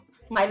mouth,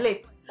 my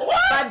lip.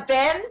 But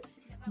then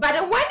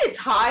when it's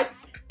hard,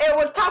 it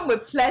would come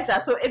with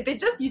pleasure. So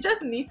you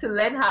just need to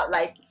learn how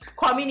like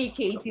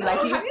communicate. Like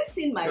have you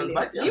seen my You'll lips?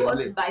 bite your You want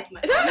to lip. bite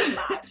my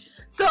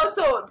lips?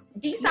 so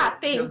these are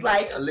things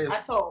like Your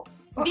lips. At all.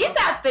 these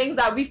are things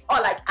that we've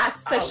all like as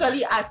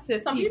sexually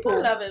active Some people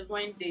love it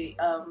when they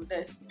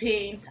there's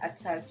pain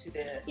attached to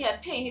the. Yeah,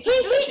 pain. You He-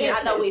 can do it he- in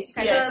other ways. You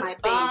can serious get my pain.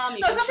 bum. You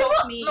No, can some choke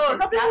people. me. No, you can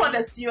some people stab want me.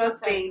 a serious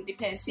Sometimes pain.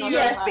 depends.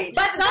 Serious Not pain.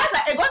 But But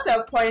sometimes it got to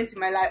a point in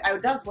my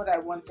life. That's what I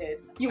wanted.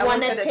 You I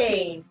wanted the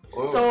pain.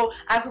 Oh. So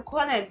I could call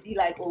and be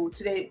like, "Oh,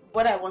 today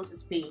what I want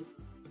is pain."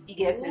 You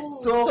get it? Ooh.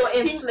 So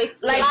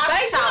inflict like lash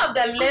biting out. of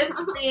the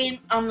lips thing.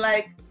 I'm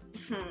like,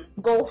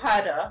 Go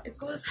harder. it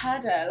goes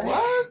harder. Like,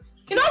 What?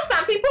 You know,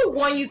 some people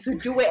want you to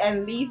do it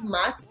and leave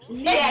marks.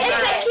 Yeah,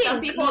 it's a kink.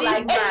 Some people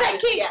like It's a that.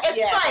 kink. Yeah. It's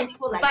Yeah. fine.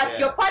 People like But that.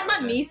 your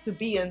partner needs to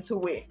be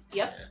into it.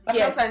 Yep. But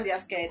Yes. sometimes they are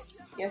scared.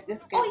 Yes,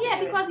 just scared. Oh yeah,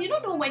 to do it. because you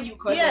don't know when you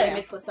cross Yes. the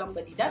limits for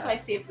somebody. That's why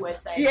safe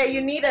words are. Yeah,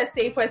 you need a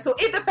safe word. So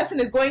if the person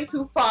is going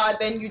too far,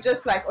 then you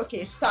just like, okay,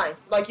 it's time.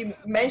 Like you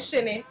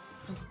mention it.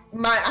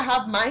 I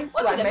have mine,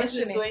 so What I the mention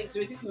person is so it.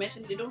 into it? If you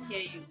mention, they don't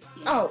hear you.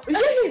 Oh,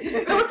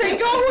 there was a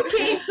girl who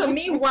came to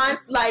me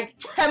once, like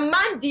her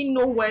man didn't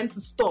know when to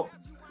stop.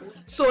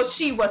 So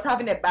she was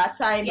having a bad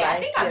time. Yeah, like, I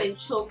think I've been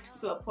choked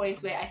to a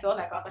point where I felt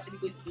like I was actually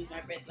going to lose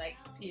my breath. Like,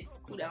 please,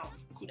 cool down.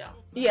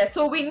 Yeah,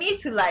 so we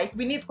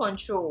need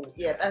control.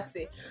 Yeah, that's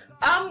it.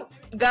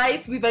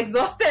 Guys, we've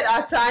exhausted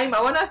our time.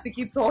 I want us to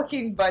keep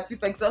talking, but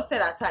we've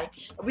exhausted our time.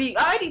 We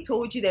already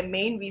told you the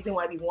main reason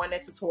why we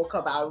wanted to talk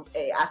about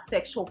our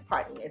sexual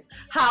partners.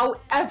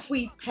 How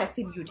every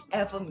person you'd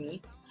ever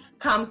meet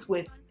comes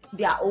with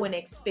their own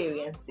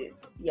experiences.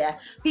 Yeah,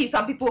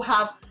 some people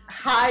have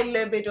high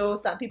libido,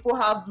 some people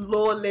have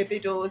low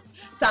libidos,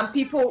 some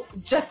people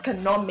just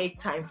cannot make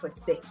time for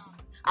sex.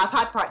 I've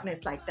had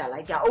partners like that,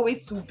 like they're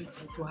always too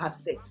busy to have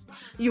sex.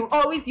 You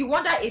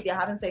wonder if they're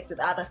having sex with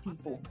other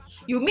people.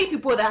 You meet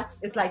people that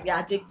it's like they're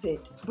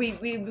addicted. We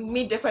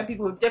meet different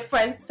people,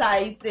 different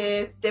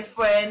sizes,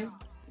 different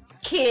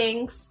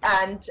kinks,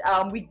 and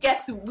we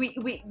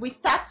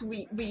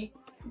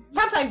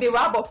sometimes they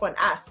rub off on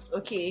us.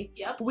 Okay,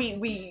 Yep.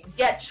 We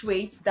get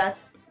traits that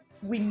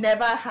we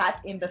never had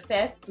in the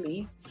first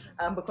place,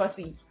 because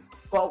we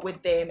got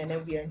with them and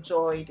then we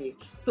enjoyed it.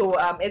 So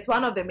it's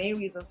one of the main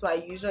reasons why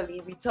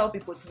usually we tell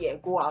people to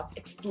go out,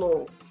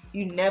 explore.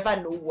 You never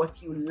know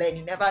what you learn.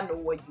 You never know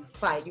what you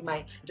find. You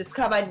might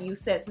discover new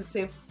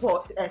sensitive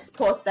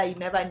spots that you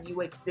never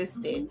knew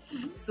existed.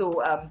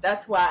 So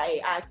that's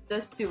why I asked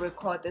us to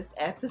record this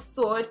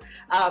episode.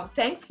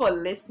 Thanks for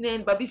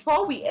listening. But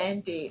before we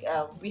end it,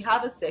 we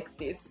have a sex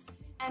tip.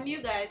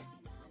 You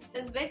guys,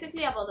 it's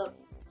basically about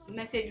the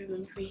message we've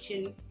been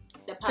preaching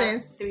the past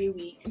Since 3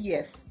 weeks.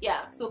 Yes.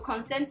 Yeah, so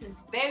consent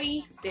is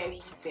very,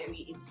 very,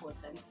 very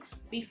important.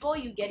 Before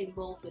you get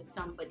involved with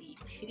somebody,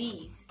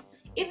 please,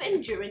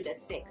 even during the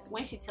sex,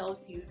 when she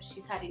tells you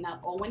she's had enough,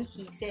 or when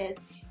he says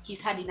he's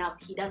had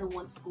enough, he doesn't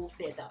want to go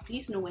further,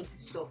 please know when to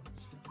stop.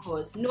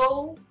 Because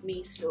no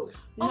means no.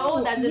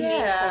 No doesn't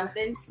mean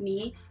convince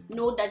me.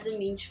 No doesn't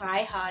mean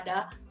try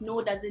harder.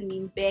 No doesn't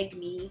mean beg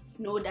me.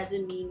 No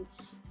doesn't mean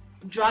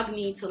drag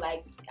me to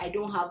like I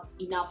don't have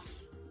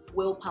enough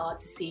willpower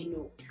to say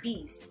no.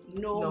 Please,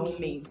 no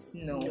means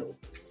no.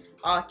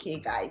 Okay,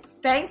 guys,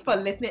 thanks for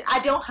listening. I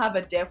don't have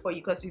a dare for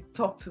you because we've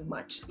talked too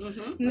much.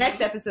 Next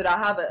episode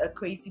I'll have a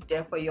crazy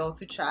dare for you all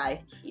to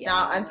try.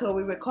 Now, until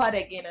we record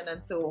again and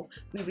until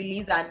we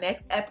release our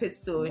next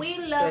episode, we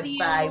love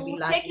goodbye. you. We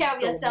love Take you care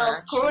of so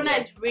yourselves. much. Corona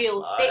Yes. is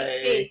real. Stay Bye.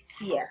 safe.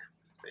 Yeah.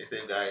 Stay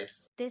safe,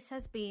 guys. This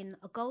has been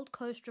a Gold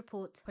Coast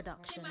Report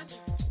production.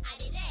 I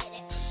did